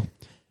boil.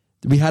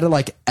 We had to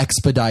like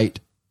expedite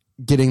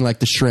getting like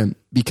the shrimp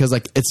because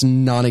like it's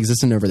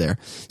non-existent over there.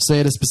 So they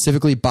had to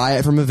specifically buy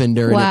it from a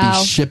vendor and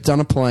it'd be shipped on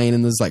a plane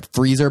in those like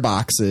freezer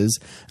boxes.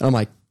 And I'm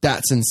like,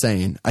 that's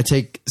insane. I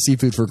take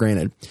seafood for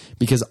granted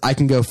because I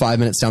can go 5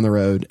 minutes down the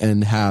road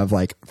and have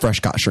like fresh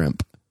caught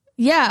shrimp.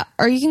 Yeah.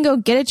 Or you can go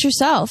get it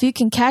yourself. You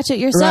can catch it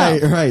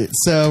yourself. Right.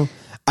 So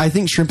I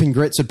think shrimp and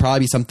grits would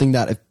probably be something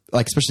that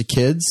like, especially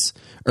kids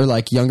or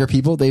like younger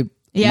people, they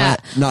might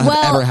not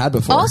have ever had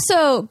before.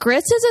 Also,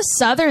 grits is a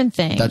Southern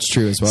thing. That's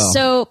true as well.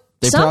 So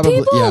some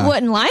people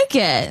wouldn't like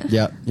it.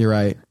 Yeah, you're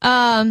right.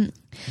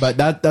 But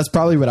that's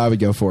probably what I would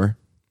go for.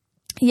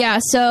 Yeah,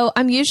 so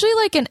I'm usually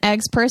like an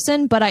eggs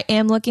person, but I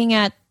am looking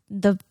at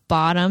the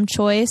bottom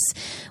choice,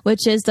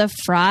 which is the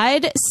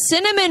fried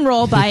cinnamon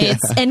roll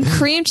bites and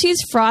cream cheese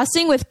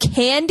frosting with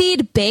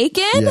candied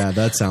bacon. Yeah,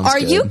 that sounds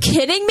good. Are you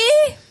kidding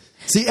me?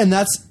 See, and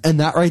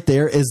that right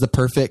there is the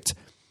perfect,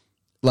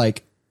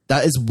 like,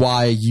 that is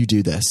why you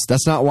do this.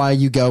 That's not why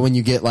you go and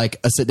you get like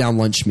a sit down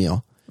lunch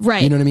meal.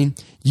 Right. You know what I mean?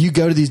 You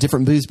go to these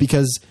different booths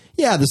because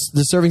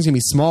the serving's gonna be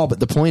small, but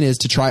the point is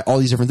to try all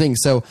these different things.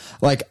 So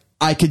like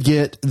I could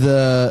get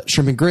the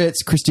shrimp and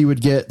grits, Christy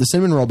would get the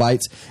cinnamon roll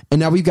bites, and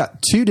now we've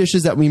got two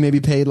dishes that we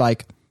maybe paid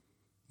like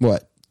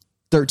what,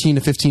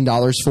 $13 to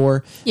 $15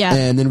 for. Yeah.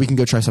 And then we can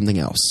go try something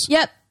else.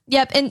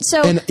 Yep. And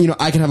so, and you know,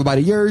 I can have a bite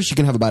of yours, you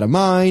can have a bite of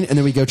mine, and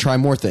then we go try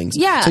more things.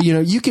 Yeah. So, you know,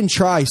 you can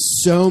try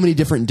so many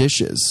different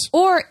dishes.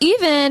 Or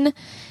even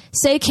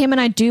say Kim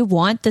and I do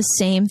want the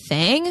same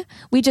thing.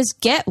 We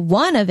just get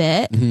one of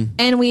it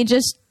and we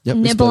just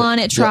nibble on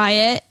it, try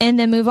it, and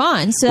then move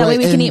on. So that way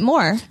we can eat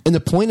more. And the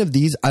point of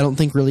these, I don't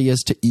think really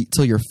is to eat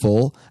till you're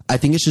full. I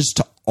think it's just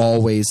to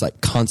always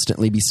like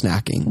constantly be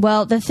snacking.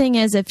 Well, the thing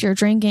is, if you're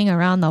drinking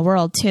around the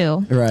world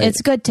too,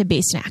 it's good to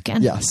be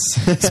snacking. Yes.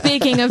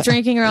 Speaking of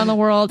drinking around the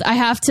world, I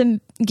have to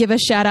give a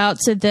shout out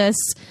to this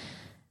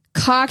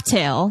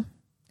cocktail.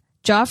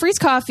 Joffrey's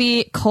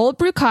Coffee cold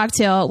brew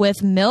cocktail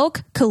with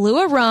milk,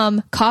 Kahlua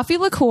rum, coffee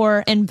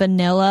liqueur, and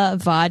vanilla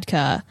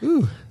vodka.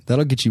 Ooh,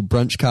 that'll get you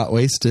brunch caught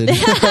wasted.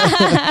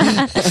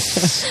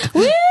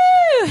 Woo!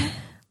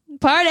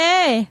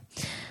 Party!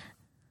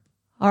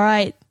 All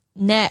right,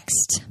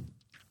 next.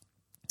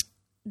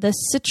 The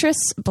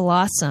citrus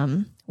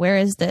blossom. Where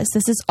is this?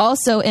 This is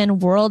also in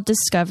World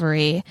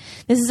Discovery.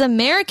 This is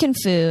American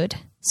food.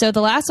 So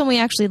the last one we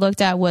actually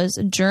looked at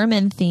was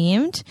German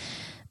themed.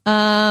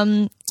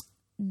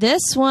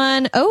 This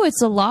one,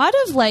 it's a lot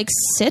of like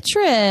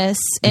citrus.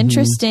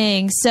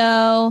 Interesting.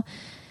 So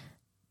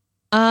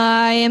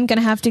I am going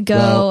to have to go.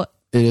 Well,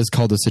 it is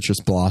called the citrus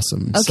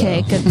blossom.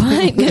 Okay, so.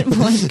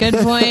 Good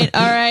point.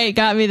 All right,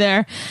 got me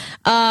there.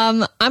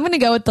 I'm going to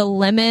go with the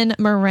lemon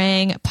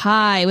meringue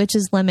pie, which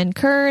is lemon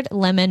curd,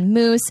 lemon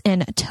mousse,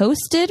 and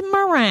toasted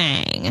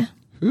meringue.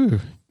 Ooh,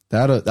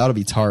 that'll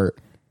be tart.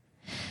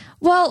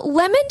 Well,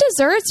 lemon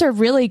desserts are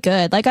really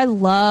good. Like I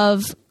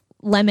love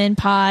lemon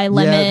pie,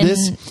 lemon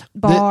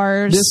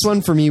bars. This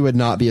one for me would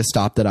not be a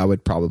stop that I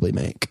would probably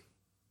make.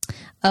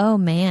 Oh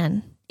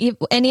man.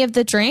 Any of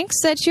the drinks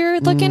that you're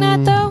looking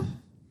at though?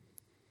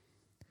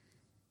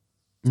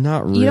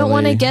 Not really. You don't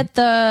want to get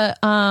the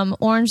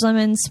orange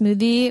lemon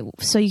smoothie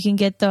so you can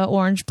get the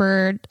Orange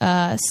Bird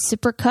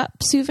sipper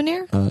cup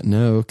souvenir?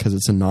 No, because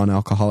it's a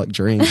non-alcoholic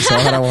drink. So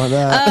I don't want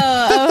that.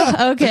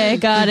 Oh, okay.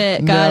 Got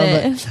it. Got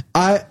it.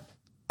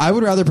 I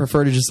would rather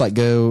prefer to just like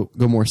go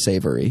more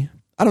savory.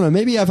 I don't know.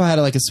 Maybe if I had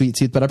like a sweet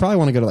tooth, but I probably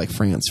want to go to like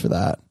France for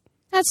that.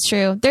 That's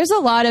true. There's a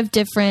lot of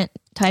different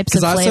types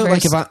of flavors.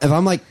 Because like if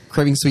I'm like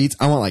craving sweets,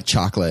 I want like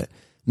chocolate,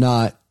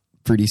 not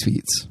fruity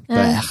sweets.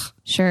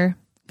 Sure.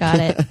 Got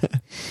it.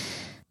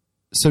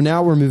 So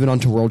now we're moving on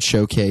to World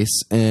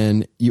Showcase,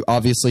 and you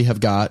obviously have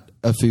got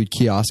a food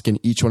kiosk in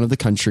each one of the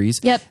countries.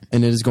 Yep.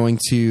 And it is going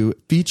to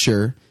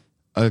feature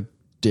a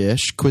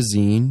dish,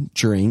 cuisine,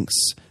 drinks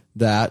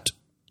that,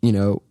 you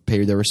know,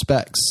 pay their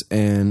respects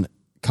and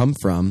come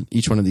from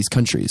each one of these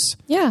countries.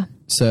 Yeah.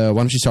 So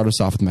why don't you start us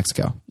off with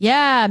Mexico?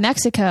 Yeah,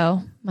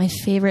 Mexico. My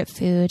favorite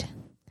food.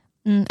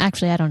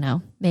 Actually, I don't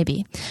know.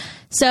 Maybe.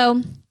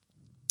 So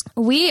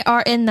we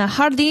are in the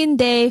Jardín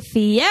de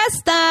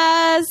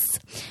Fiestas,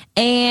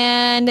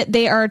 and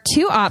there are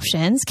two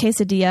options: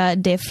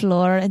 quesadilla de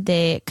flor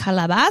de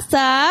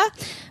calabaza,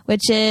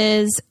 which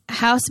is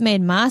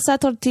house-made masa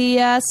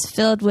tortillas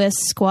filled with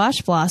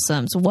squash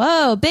blossoms.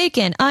 Whoa,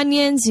 bacon,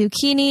 onion,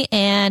 zucchini,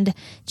 and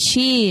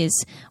cheese.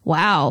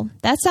 Wow,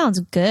 that sounds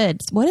good.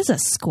 What is a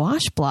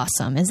squash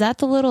blossom? Is that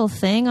the little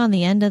thing on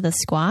the end of the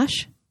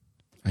squash?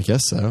 I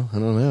guess so. I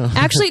don't know.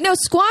 Actually, no,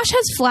 squash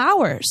has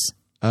flowers.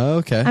 Oh,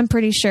 okay. I'm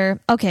pretty sure.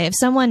 Okay, if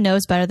someone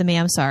knows better than me,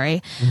 I'm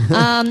sorry.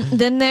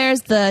 Then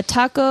there's the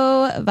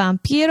taco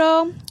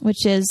vampiro,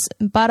 which is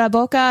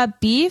baraboca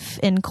beef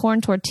and corn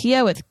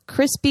tortilla with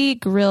crispy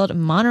grilled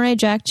Monterey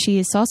Jack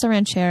cheese, salsa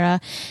ranchera,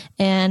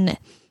 and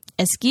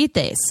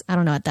esquites. I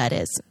don't know what that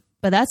is,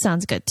 but that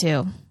sounds good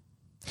too.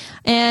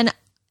 And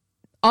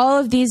all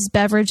of these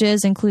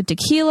beverages include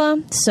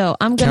tequila, so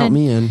I'm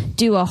going to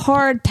do a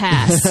hard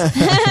pass.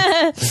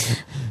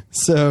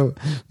 So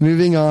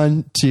moving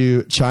on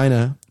to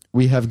China,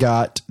 we have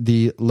got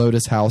the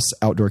Lotus House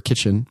Outdoor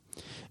Kitchen,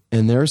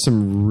 and there are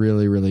some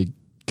really, really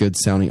good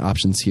sounding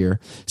options here.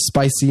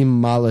 Spicy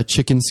mala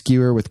chicken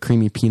skewer with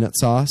creamy peanut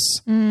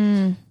sauce.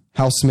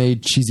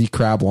 House-made cheesy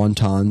crab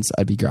wontons.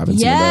 I'd be grabbing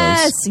some of those.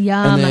 Yes,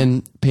 yum. And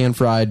then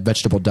pan-fried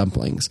vegetable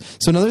dumplings.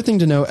 So another thing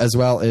to note as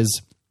well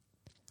is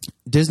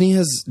Disney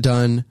has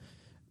done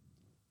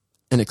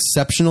an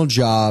exceptional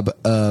job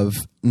of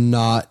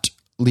not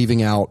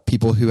leaving out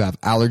people who have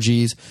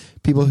allergies,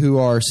 people who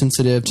are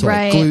sensitive to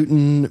like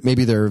gluten,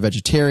 maybe they're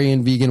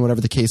vegetarian, vegan,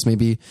 whatever the case may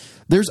be.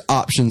 There's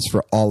options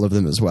for all of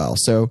them as well.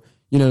 So,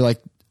 you know,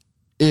 like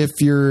if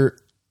you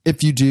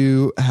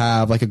do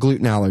have like a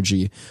gluten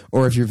allergy,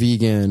 or if you're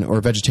vegan or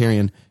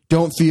vegetarian,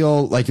 don't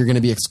feel like you're going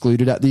to be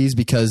excluded at these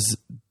because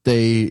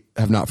they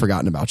have not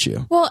forgotten about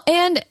you. Well,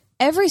 and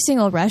every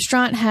single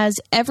restaurant has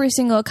every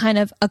single kind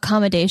of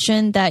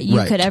accommodation that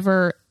you could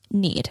ever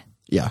need.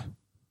 Yeah.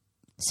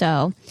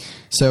 So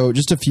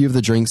just a few of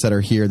the drinks that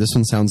are here. This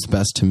one sounds the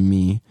best to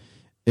me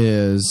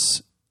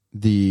is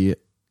the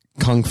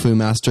Kung Fu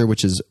Master,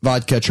 which is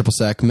vodka, triple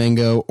sec,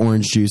 mango,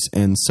 orange juice,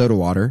 and soda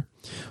water.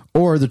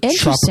 Or the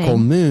Tropical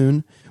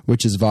Moon,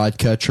 which is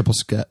vodka, triple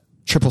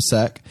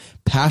sec,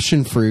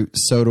 passion fruit,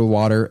 soda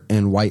water,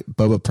 and white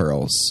boba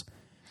pearls.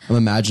 I'm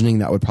imagining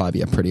that would probably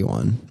be a pretty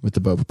one with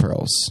the boba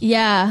pearls.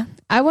 Yeah.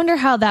 I wonder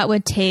how that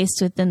would taste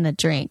within the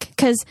drink,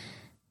 because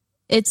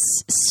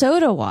it's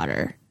soda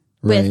water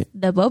with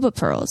the boba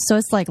pearls. So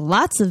it's like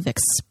lots of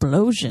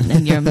explosion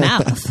in your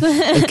mouth.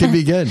 It could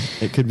be good.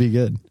 It could be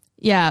good.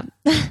 Yeah.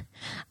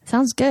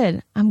 Sounds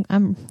good.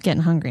 I'm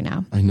getting hungry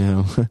now. I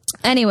know.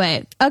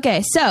 Anyway,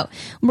 okay, so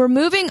we're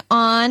moving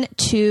on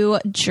to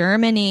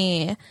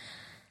Germany.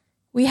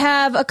 We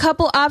have a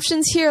couple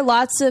options here,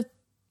 lots of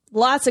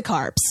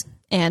carbs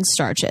and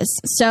starches.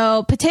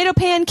 So potato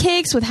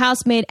pancakes with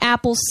house-made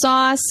apple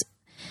sauce,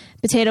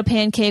 potato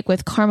pancake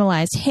with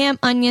caramelized ham,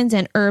 onions,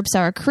 and herb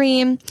sour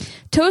cream,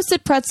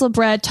 toasted pretzel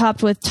bread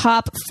topped with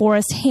top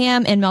forest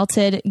ham and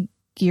melted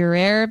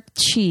Gruyere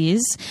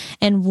cheese,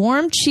 and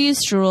warm cheese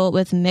strudel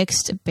with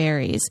mixed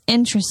berries.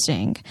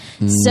 Interesting.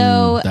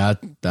 So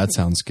that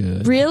sounds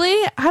good.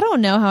 Really? I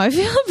don't know how I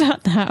feel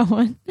about that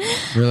one.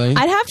 Really?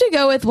 I'd have to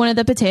go with one of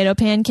the potato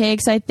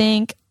pancakes, I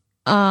think.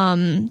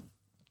 I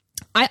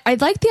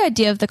like the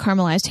idea of the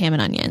caramelized ham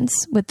and onions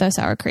with the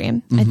sour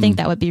cream. I think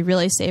that would be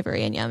really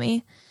savory and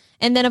yummy.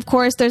 And then, of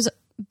course, there's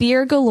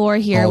beer galore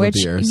here, which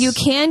you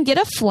can get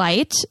a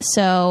flight.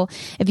 So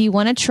if you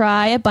want to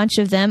try a bunch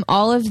of them,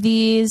 all of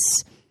these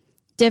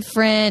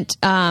different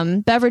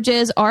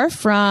beverages are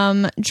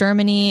from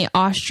Germany,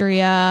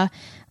 Austria,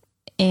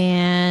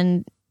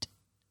 and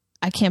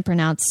I can't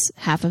pronounce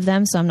half of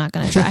them, so I'm not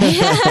going to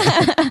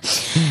try.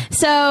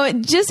 So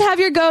just have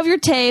your go of your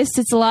taste.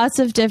 It's lots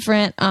of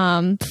different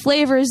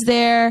flavors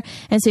there,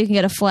 and so you can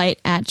get a flight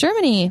at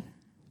Germany.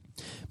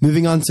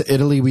 Moving on to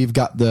Italy, we've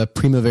got the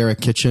Primavera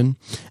Kitchen.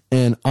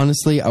 And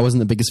honestly, I wasn't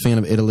the biggest fan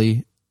of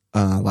Italy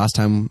last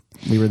time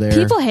we were there.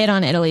 People hate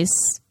on Italy's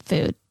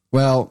food.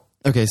 Well,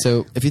 okay,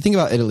 so if you think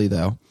about Italy,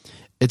 though,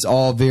 it's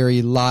all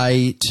very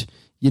light.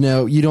 You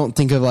know, you don't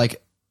think of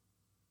like,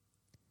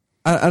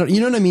 I don't, you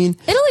know what I mean?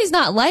 Italy's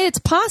not light, it's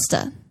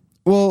pasta.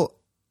 Well,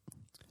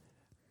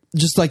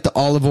 just like the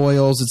olive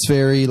oils, it's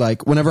very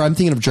like, whenever I'm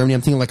thinking of Germany,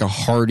 I'm thinking like a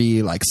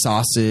hearty, like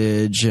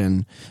sausage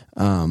and,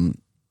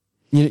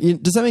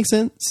 does that make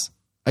sense?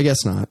 I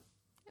guess not.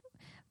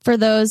 For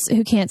those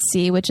who can't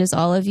see, which is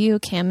all of you,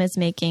 Cam is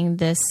making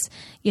this,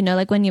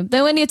 like when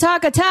you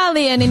talk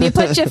Italian and you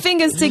put your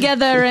fingers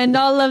together and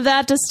all of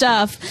that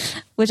stuff,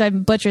 which I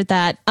butchered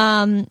that.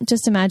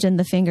 Just imagine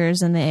the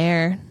fingers in the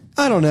air.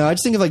 I don't know. I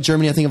just think of like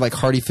Germany. I think of like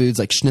hearty foods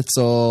like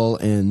schnitzel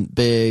and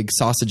big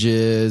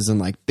sausages and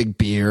like big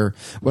beer.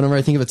 Whenever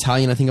I think of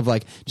Italian, I think of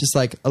like just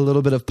like a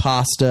little bit of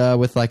pasta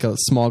with like a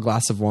small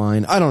glass of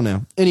wine. I don't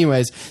know.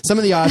 Anyways, some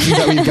of the options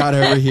that we've got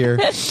over here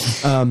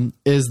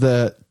is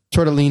the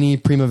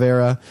tortellini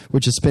primavera,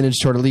 which is spinach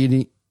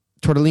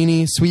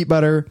tortellini, sweet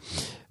butter,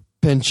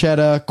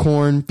 pancetta,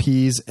 corn,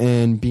 peas,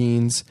 and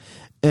beans.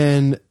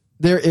 And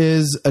there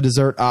is a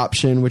dessert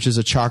option, which is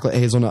a chocolate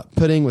hazelnut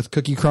pudding with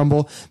cookie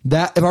crumble.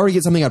 That if I were to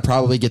get something, I'd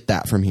probably get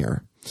that from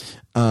here.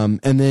 And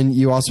then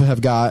you also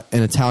have got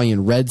an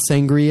Italian red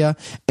sangria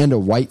and a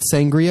white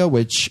sangria,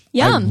 which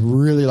Yum. I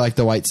really like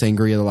the white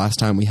sangria the last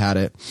time we had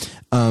it.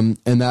 And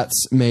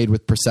that's made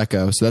with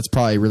Prosecco. So that's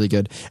probably really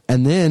good.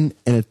 And then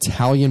an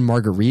Italian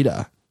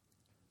margarita.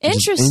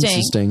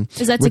 Interesting.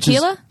 Is that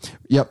tequila?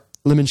 Yep.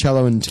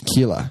 Limoncello and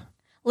tequila.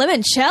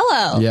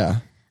 Limoncello? Yeah.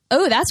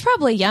 Oh, that's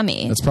probably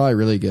yummy. That's probably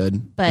really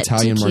good. But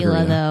Italian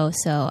tequila, margarita. though,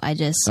 so I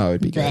just... Oh,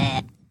 it'd be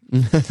good.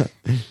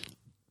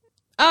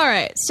 All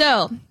right,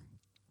 so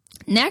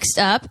next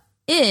up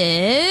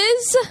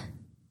is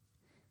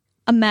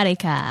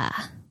America.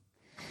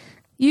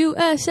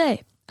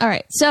 USA. All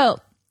right, so...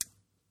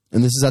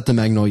 And this is at the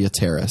Magnolia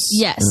Terrace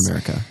yes. in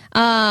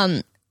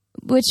America.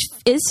 Which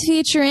is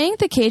featuring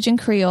the Cajun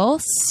Creole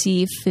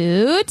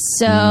seafood.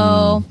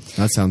 So...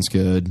 that sounds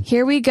good.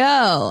 Here we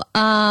go.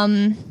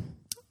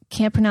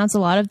 Can't pronounce a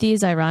lot of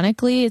these.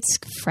 Ironically, it's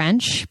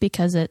French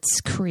because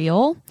it's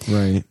Creole.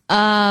 Right.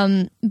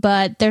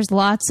 But there's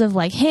lots of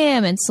like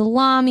ham and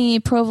salami,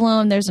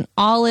 provolone. There's an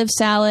olive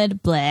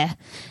salad. Bleh.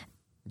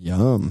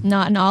 Yum.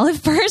 Not an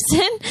olive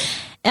person.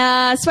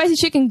 Spicy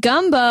chicken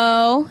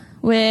gumbo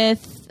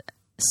with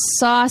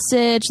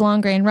sausage,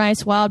 long grain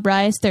rice, wild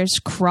rice. There's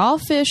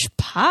crawfish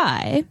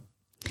pie.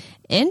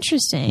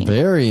 Interesting.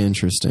 Very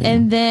interesting.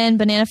 And then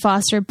banana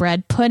foster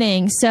bread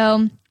pudding.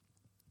 So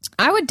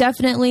I would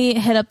definitely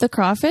hit up the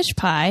crawfish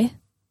pie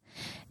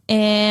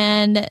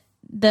and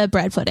the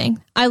bread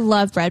pudding. I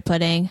love bread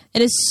pudding.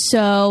 It is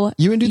so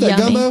You would do that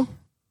yummy. gumbo?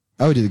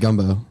 I would do the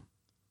gumbo.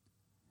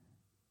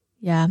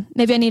 Yeah.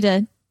 Maybe I need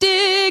to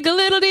dig a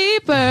little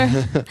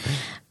deeper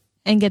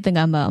and get the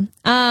gumbo.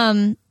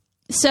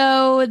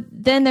 So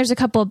then there's a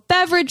couple of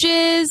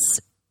beverages,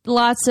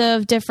 lots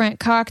of different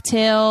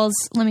cocktails.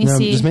 Let me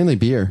see. There's mainly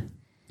beer.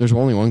 There's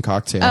only one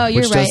cocktail, Oh,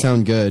 you're which right. does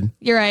sound good.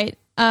 You're right.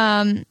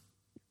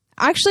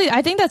 Actually,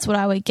 I think that's what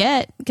I would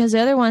get because the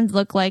other ones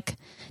look like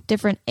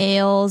different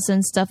ales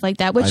and stuff like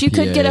that, which you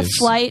could get a IPAs.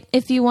 flight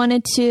if you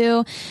wanted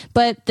to.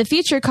 But the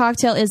featured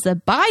cocktail is the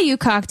Bayou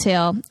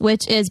cocktail,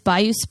 which is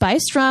Bayou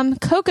spiced rum,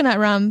 coconut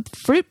rum,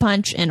 fruit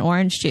punch, and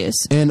orange juice.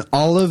 And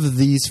all of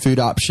these food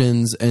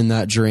options in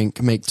that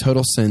drink make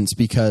total sense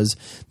because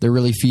they're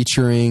really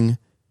featuring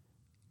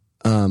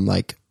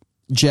like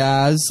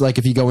jazz. Like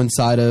if you go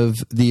inside of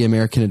the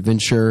American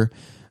Adventure,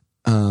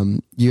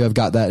 you have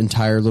got that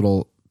entire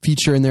little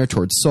feature in there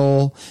towards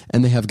soul,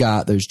 and they have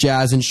got those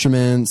jazz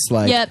instruments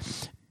like Yep.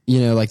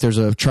 you know, like there's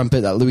a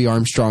trumpet that Louis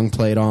Armstrong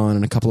played on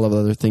and a couple of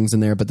other things in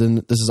there. But then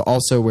this is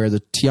also where the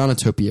Tiana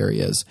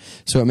topiary is.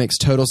 So it makes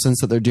total sense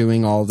that they're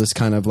doing all this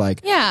kind of like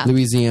Yeah.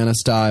 Louisiana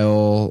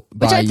style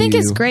Which I think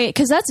bayou. is great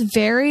because that's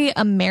very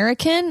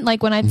American.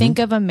 Like when I think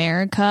of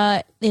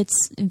America,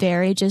 it's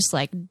very just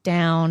like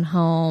down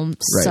home,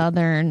 Right.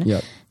 Southern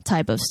Yep.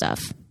 type of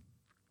stuff.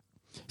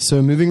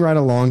 So moving right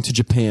along to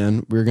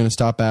Japan, we're going to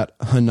stop at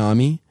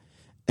Hanami,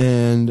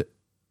 and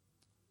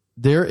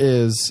there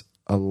is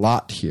a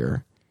lot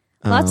here.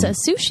 Lots of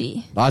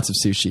sushi. Lots of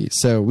sushi.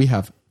 So we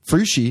have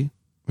frushi,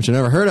 which I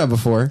never heard of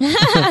before,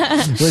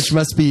 which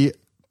must be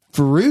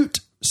fruit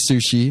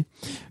sushi.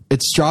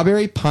 It's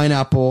strawberry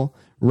pineapple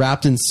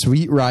wrapped in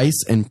sweet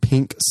rice and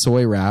pink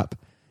soy wrap,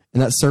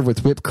 and that's served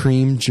with whipped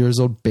cream,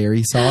 drizzled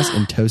berry sauce,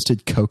 and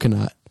toasted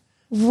coconut.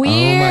 Weird.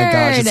 Oh my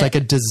gosh, it's like a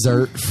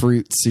dessert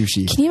fruit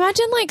sushi. Can you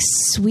imagine like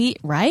sweet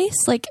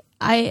rice? Like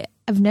I've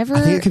never.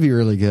 I think it could be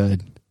really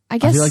good. I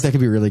guess. I feel like that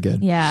could be really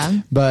good. Yeah.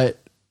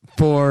 But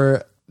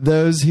for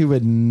those who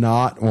would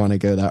not want to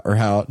go that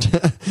route,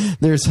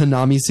 there's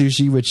Hanami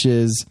sushi, which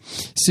is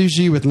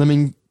sushi with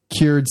lemon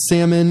cured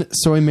salmon,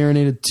 soy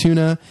marinated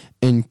tuna,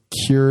 and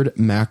cured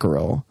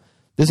mackerel.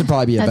 This would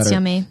probably be a That's better.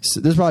 yummy.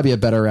 This would probably be a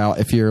better route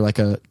if you're like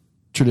a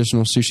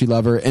traditional sushi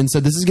lover. And so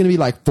this is going to be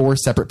like 4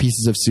 separate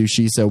pieces of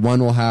sushi. So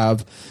one will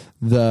have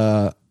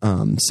the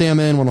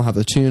salmon, one will have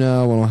the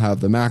tuna, one will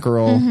have the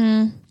mackerel,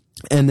 and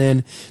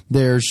then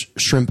there's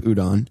shrimp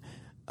udon.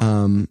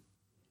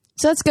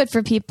 So that's good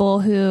for people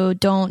who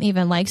don't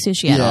even like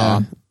sushi at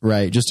all.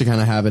 Right. Just to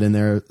kind of have it in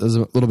there as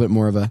a little bit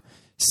more of a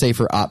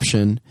safer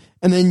option.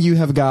 And then you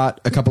have got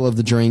a couple of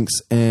the drinks,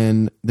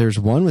 and there's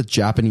one with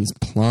Japanese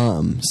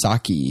plum,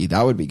 sake.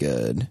 That would be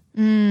good.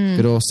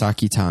 Good old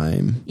sake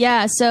time.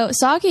 Yeah. So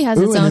sake has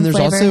its Ooh, and own then there's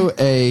flavor. also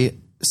a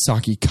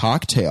sake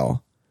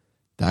cocktail.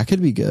 That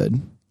could be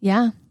good.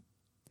 Yeah.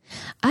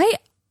 I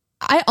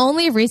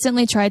only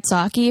recently tried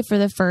sake for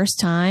the first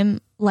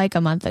time like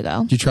a month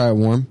ago. Did you try it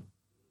warm?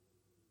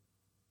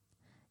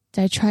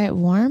 Did I try it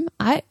warm?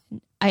 I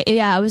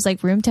was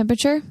like room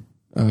temperature.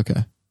 Oh,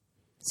 okay.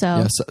 So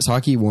Yeah,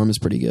 sake warm is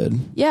pretty good.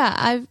 yeah,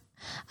 I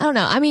don't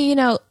know. I mean, you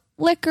know,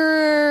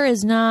 liquor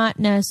is not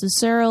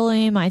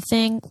necessarily my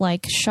thing,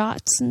 like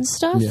shots and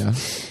stuff. Yeah.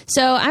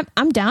 So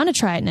I'm down to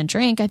try it in a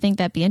drink. I think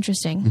that'd be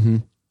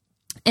interesting.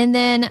 And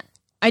then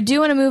I do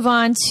want to move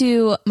on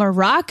to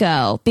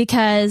Morocco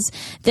because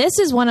this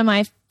is one of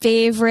my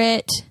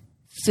favorite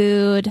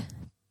food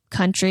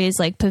countries,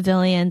 like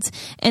pavilions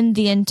in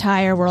the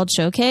entire World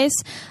Showcase.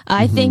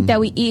 I think that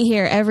we eat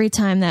here every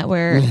time that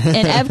we're in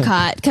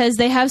EPCOT because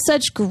they have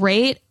such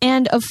great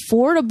and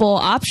affordable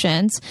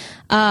options.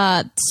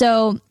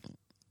 So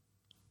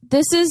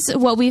this is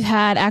what we've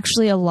had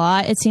actually a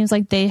lot. It seems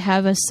like they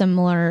have a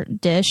similar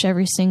dish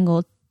every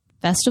single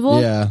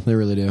festival. Yeah, they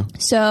really do.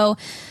 So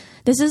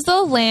this is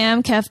the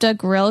lamb kefta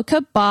grilled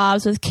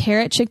kebabs with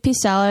carrot chickpea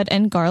salad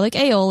and garlic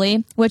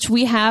aioli, which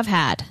we have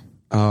had.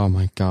 Oh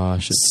my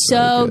gosh. It's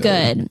So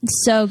good.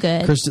 So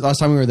good. Chris, last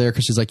time we were there,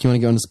 Christy's like, you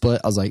want to go in a split?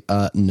 I was like,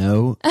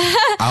 no.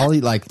 I'll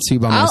eat like 2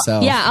 by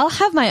myself. I'll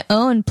have my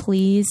own,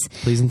 please.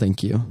 Please and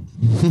thank you.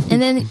 And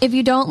then if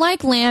you don't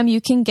like lamb, you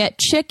can get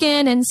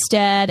chicken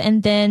instead.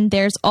 And then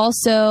there's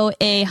also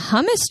a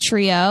hummus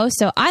trio.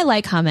 So I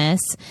like hummus.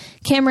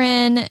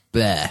 Cameron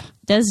Bleh.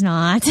 does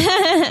not.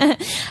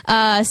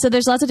 So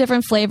there's lots of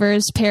different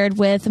flavors paired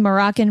with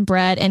Moroccan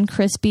bread and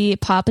crispy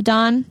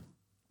papadon.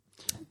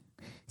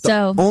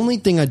 So Only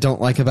thing I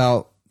don't like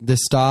about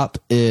this stop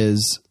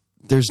is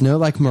there's no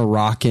like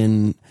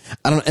Moroccan.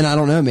 I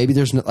don't know. Maybe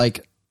there's no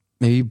like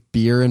maybe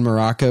beer in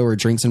Morocco or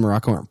drinks in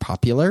Morocco aren't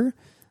popular.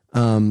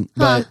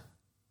 But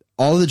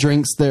all of the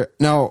drinks there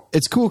now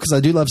it's cool because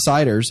I do love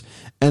ciders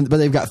but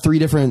they've got 3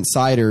 different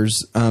ciders.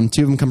 2 of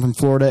them come from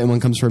Florida and 1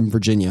 comes from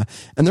Virginia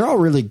and they're all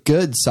really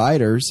good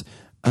ciders.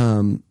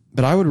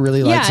 But I would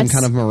really like some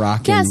kind of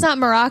Moroccan. Yeah, it's not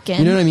Moroccan.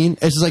 You know what I mean?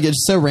 It's just like,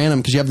 it's so random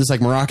because you have this like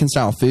Moroccan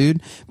style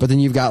food, but then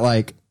you've got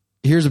like,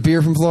 here's a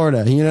beer from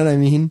Florida. You know what I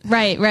mean?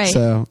 Right.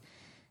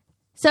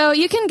 So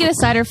you can get a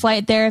cider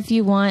flight there if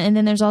you want. And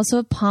then there's also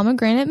a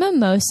pomegranate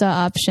mimosa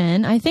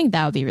option. I think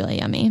that would be really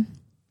yummy.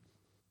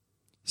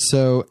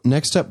 So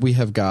next up we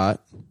have got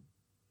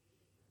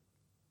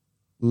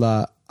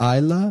La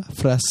Isla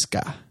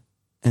Fresca.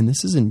 And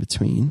this is in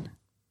between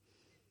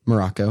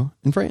Morocco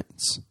and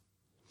France.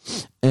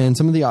 And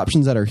some of the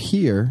options that are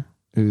here,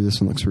 ooh, this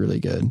one looks really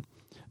good.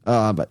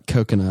 But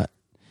coconut.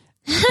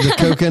 The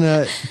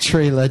coconut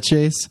tres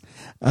leches,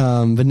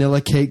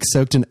 vanilla cake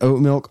soaked in oat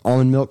milk,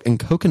 almond milk, and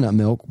coconut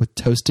milk with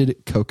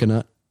toasted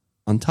coconut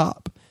on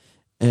top.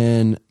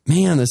 And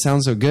man, this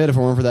sounds so good if it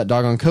weren't for that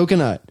doggone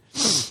coconut.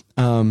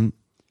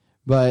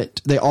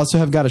 But they also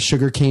have got a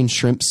sugarcane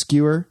shrimp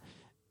skewer,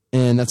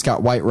 and that's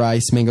got white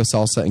rice, mango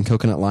salsa, and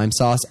coconut lime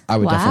sauce. I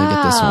would definitely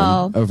get this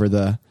one over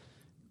the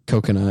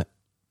coconut.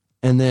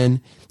 And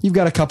then you've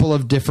got a couple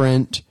of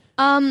different...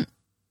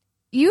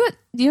 You want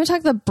to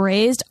talk the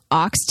braised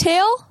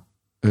oxtail?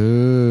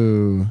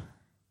 Ooh.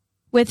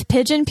 With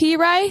pigeon pea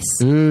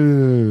rice?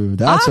 Ooh,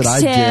 that's oxtail. What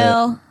I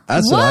get.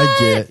 That's what I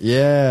get.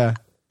 Yeah.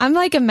 I'm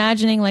like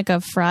imagining like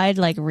a fried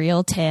like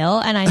real tail,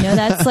 and I know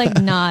that's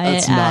like not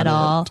it at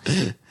all.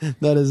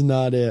 That is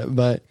not it,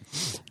 but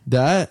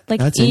that's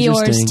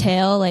Eeyore's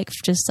tail, like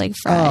just like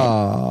fried.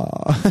 Oh,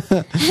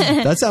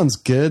 that sounds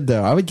good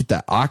though. I would get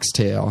that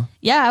oxtail.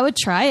 Yeah, I would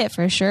try it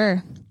for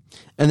sure.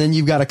 And then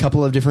you've got a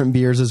couple of different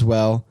beers as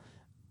well.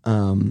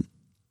 And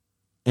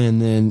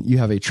then you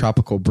have a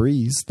tropical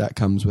breeze that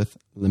comes with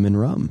lemon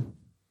rum.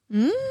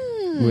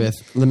 With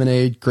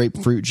lemonade,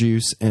 grapefruit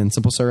juice, and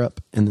simple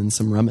syrup, and then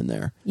some rum in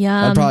there.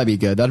 Yeah, that'd probably be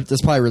good.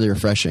 That's probably really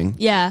refreshing.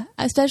 Yeah,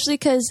 especially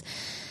because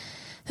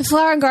the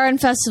Flower and Garden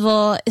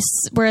Festival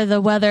is where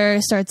the weather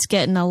starts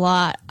getting a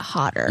lot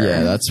hotter.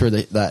 Yeah, that's where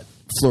that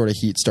Florida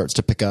heat starts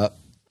to pick up.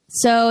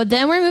 So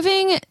then we're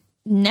moving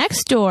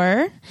next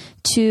door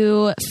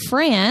to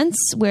France,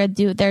 where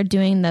they're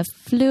doing the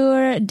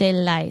Fleur de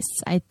Lis.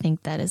 I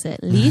think that is it.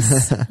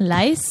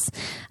 Lis?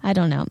 I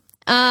don't know.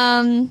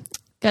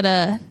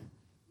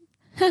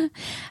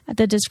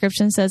 The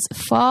description says,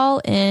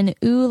 fall in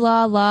ooh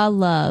la la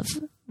love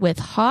with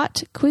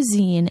hot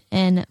cuisine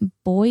and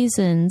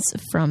boisons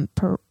from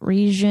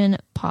Parisian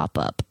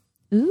pop-up.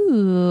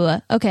 Ooh,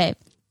 okay.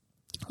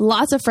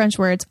 Lots of French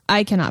words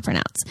I cannot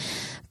pronounce.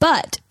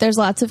 But there's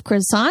lots of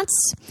croissants,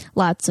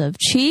 lots of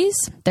cheese,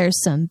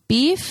 there's some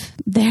beef,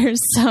 there's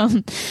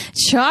some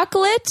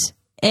chocolate,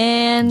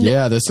 and...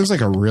 Yeah, this looks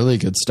like a really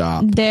good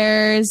stop.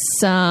 There's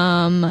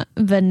some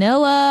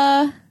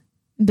vanilla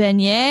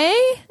beignet.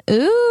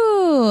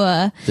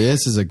 Ooh.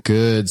 This is a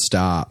good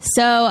stop.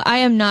 So I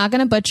am not going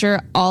to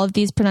butcher all of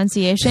these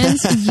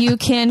pronunciations. You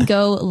can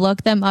go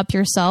look them up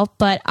yourself,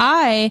 but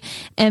I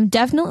am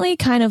definitely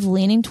kind of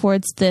leaning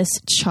towards this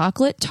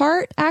chocolate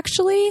tart,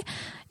 actually.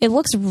 It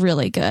looks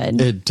really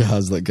good. It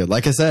does look good.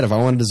 Like I said, if I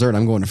want a dessert,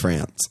 I'm going to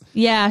France.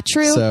 Yeah,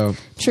 true. So,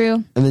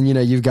 true. And then,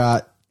 you've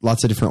got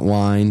lots of different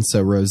wines.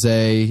 So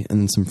rosé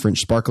and then some French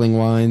sparkling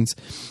wines.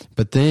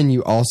 But then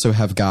you also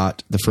have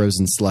got the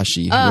frozen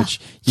slushy, which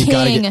you've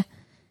got to get.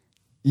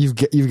 You've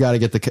got to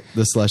get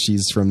the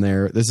slushies from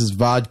there. This is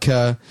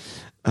vodka,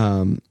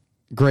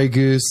 Grey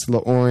Goose,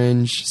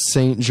 L'Orange,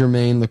 Saint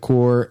Germain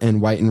liqueur, and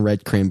white and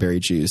red cranberry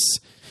juice.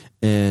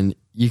 And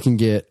you can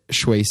get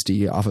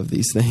schwasty off of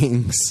these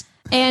things.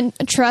 And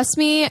trust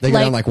me, they go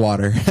down like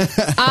water.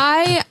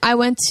 I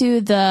went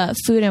to the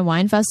Food and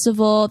Wine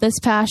Festival this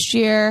past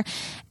year,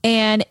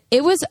 and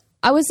it was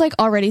I was like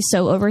already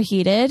so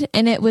overheated,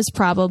 and it was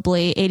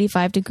probably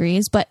 85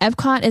 degrees, but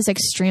Epcot is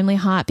extremely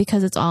hot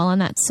because it's all on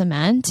that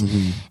cement.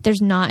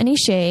 There's not any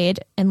shade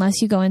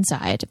unless you go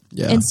inside.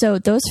 Yeah. And so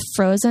those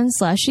frozen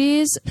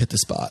slushies Hit the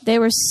spot. they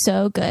were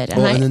so good.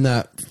 And then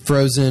that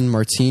frozen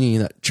martini,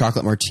 that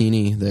chocolate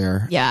martini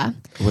there, yeah.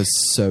 was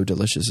so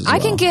delicious as well. I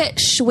can get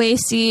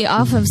schwasty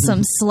off of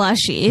some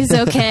slushies,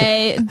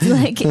 okay?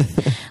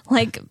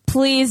 like,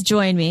 please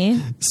join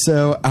me.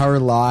 So our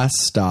last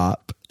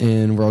stop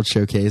in World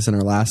Showcase and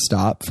our last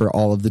stop for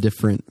all of the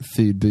different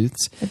food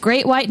booths, The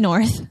Great White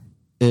North,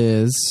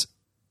 is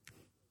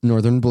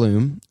Northern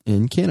Bloom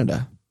in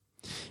Canada.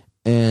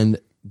 And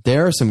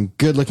there are some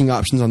good looking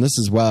options on this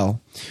as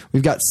well.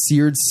 We've got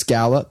seared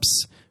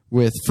scallops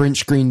with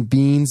French green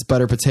beans,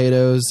 butter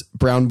potatoes,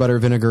 brown butter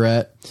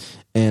vinaigrette,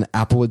 and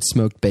applewood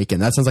smoked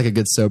bacon. That sounds like a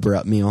good sober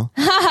up meal.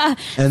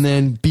 And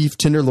then beef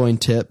tenderloin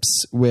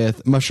tips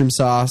with mushroom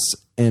sauce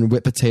and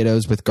whipped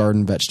potatoes with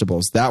garden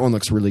vegetables. That one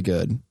looks really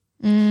good.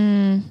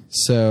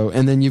 So,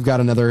 and then you've got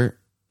another,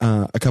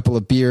 a couple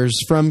of beers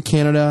from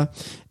Canada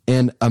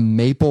and a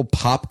maple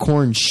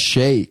popcorn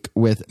shake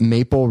with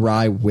maple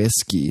rye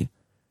whiskey.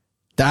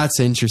 That's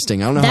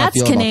interesting. I don't know how I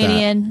feel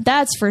Canadian. about that.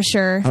 That's for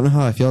sure. I don't know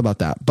how I feel about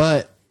that,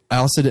 but I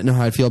also didn't know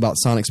how I'd feel about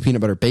Sonic's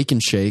peanut butter bacon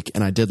shake,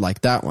 and I did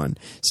like that one.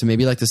 So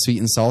maybe like the sweet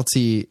and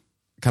salty,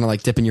 kind of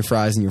like dipping your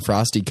fries in your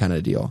Frosty kind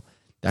of deal.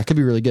 That could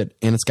be really good,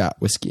 and it's got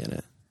whiskey in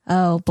it.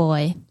 Oh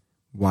boy.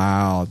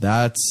 Wow,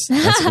 that's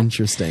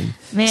interesting.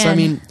 Man. So I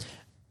mean,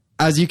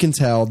 as you can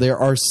tell, there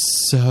are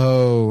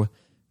so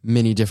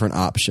many different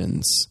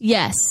options.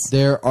 Yes.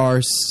 There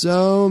are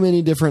so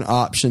many different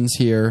options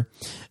here,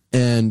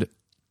 and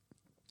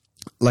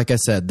like I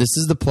said, this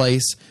is the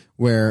place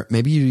where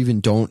maybe you even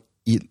don't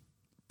eat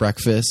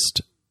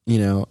breakfast,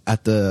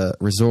 at the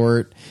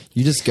resort.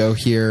 You just go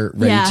here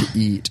ready to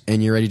eat,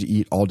 and you're ready to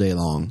eat all day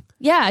long.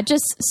 Yeah,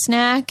 just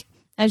snack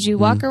as you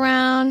walk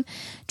around,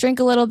 drink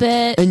a little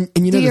bit. And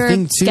do the your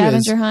thing too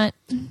scavenger is hunt.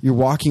 You're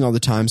walking all the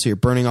time, so you're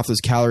burning off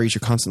those calories. You're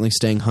constantly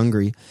staying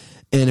hungry.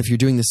 And if you're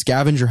doing the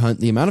scavenger hunt,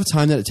 the amount of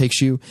time that it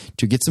takes you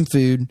to get some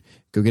food,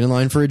 go get in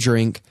line for a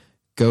drink,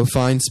 go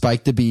find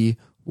Spike the Bee,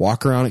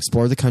 walk around,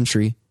 explore the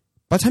country.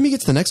 By the time you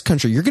get to the next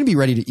country, you're going to be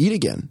ready to eat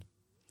again.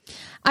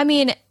 I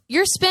mean,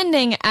 you're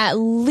spending at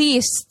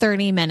least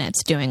 30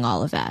 minutes doing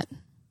all of that.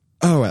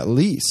 Oh, at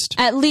least.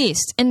 At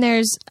least. And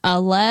there's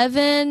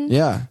 11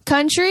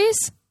 countries.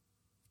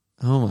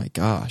 Oh my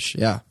gosh.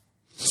 Yeah.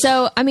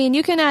 So, I mean,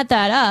 you can add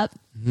that up.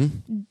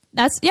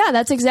 That's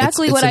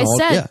exactly It's what I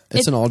said. Yeah,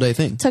 it's an all day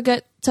thing.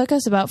 Took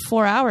us about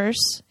 4 hours,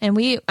 and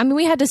we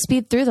had to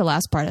speed through the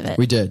last part of it.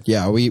 We did.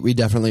 Yeah. We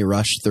definitely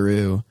rushed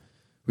through.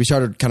 We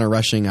started kind of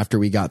rushing after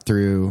we got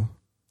through.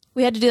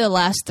 We had to do the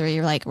last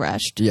 3,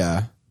 rushed.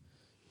 Yeah.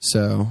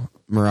 So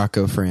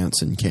Morocco,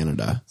 France, and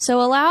Canada.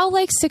 So allow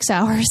 6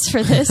 hours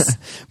for this.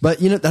 But,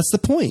 that's the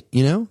point,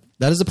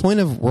 That is the point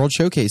of World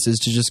Showcase, is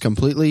to just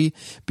completely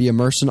be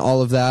immersed in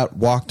all of that,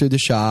 walk through the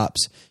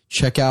shops,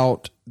 check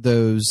out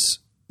the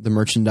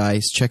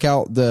merchandise, check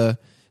out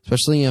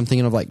especially I'm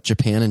thinking of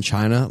Japan and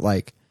China.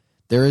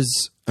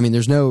 There's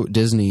no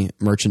Disney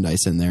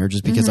merchandise in there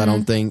just because I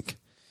don't think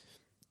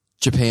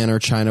Japan or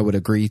China would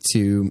agree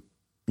to,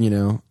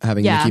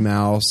 having Mickey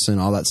Mouse and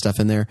all that stuff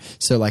in there.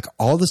 So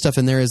all the stuff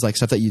in there is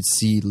stuff that you'd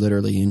see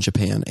literally in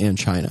Japan and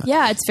China.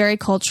 Yeah, it's very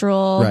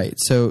cultural. Right.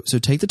 So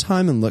take the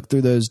time and look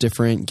through those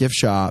different gift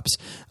shops.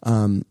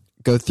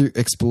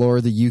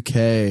 Explore the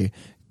UK.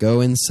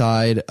 Go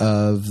inside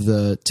of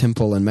the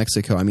temple in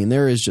Mexico. I mean,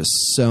 there is just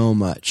so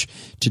much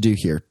to do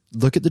here.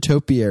 Look at the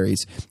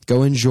topiaries.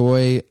 Go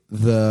enjoy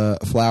the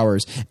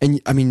flowers. And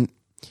I mean,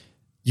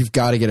 you've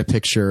got to get a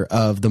picture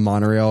of the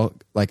monorail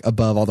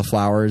above all the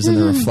flowers and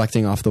they're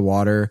reflecting off the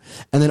water.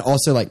 And then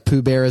also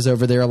Pooh Bear is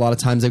over there. A lot of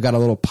times they've got a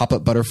little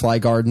pop-up butterfly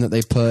garden that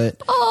they put.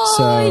 Oh,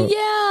 so,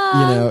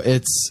 yeah.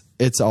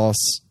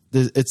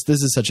 This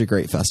is such a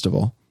great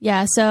festival.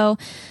 Yeah. So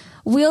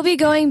we'll be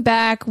going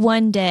back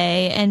one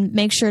day and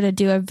make sure to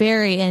do a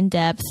very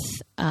in-depth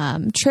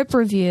trip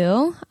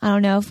review. I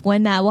don't know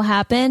when that will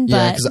happen, but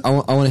yeah, because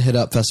I want to hit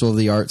up Festival of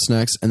the Arts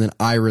next, and then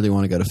I really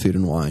want to go to Food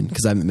and Wine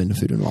because I haven't been to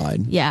Food and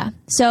Wine. Yeah,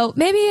 so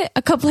maybe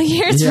a couple of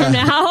years from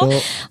now,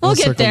 we'll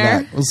get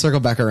there. We'll circle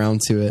back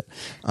around to it.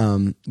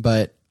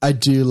 But I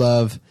do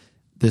love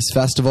this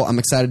festival. I'm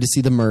excited to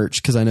see the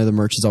merch because I know the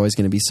merch is always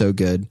going to be so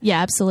good.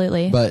 Yeah,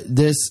 absolutely. But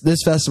this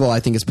festival,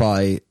 I think, is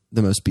probably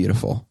the most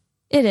beautiful.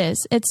 It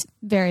is. It's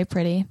very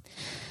pretty.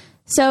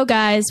 So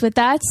guys, with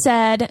that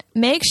said,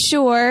 make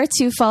sure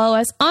to follow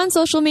us on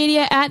social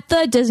media at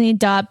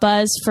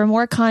thedisney.buzz for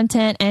more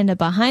content and a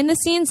behind the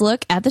scenes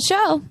look at the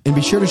show. And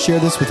be sure to share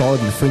this with all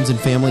of your friends and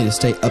family to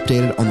stay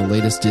updated on the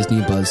latest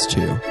Disney Buzz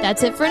too.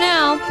 That's it for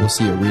now. We'll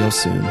see you real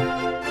soon.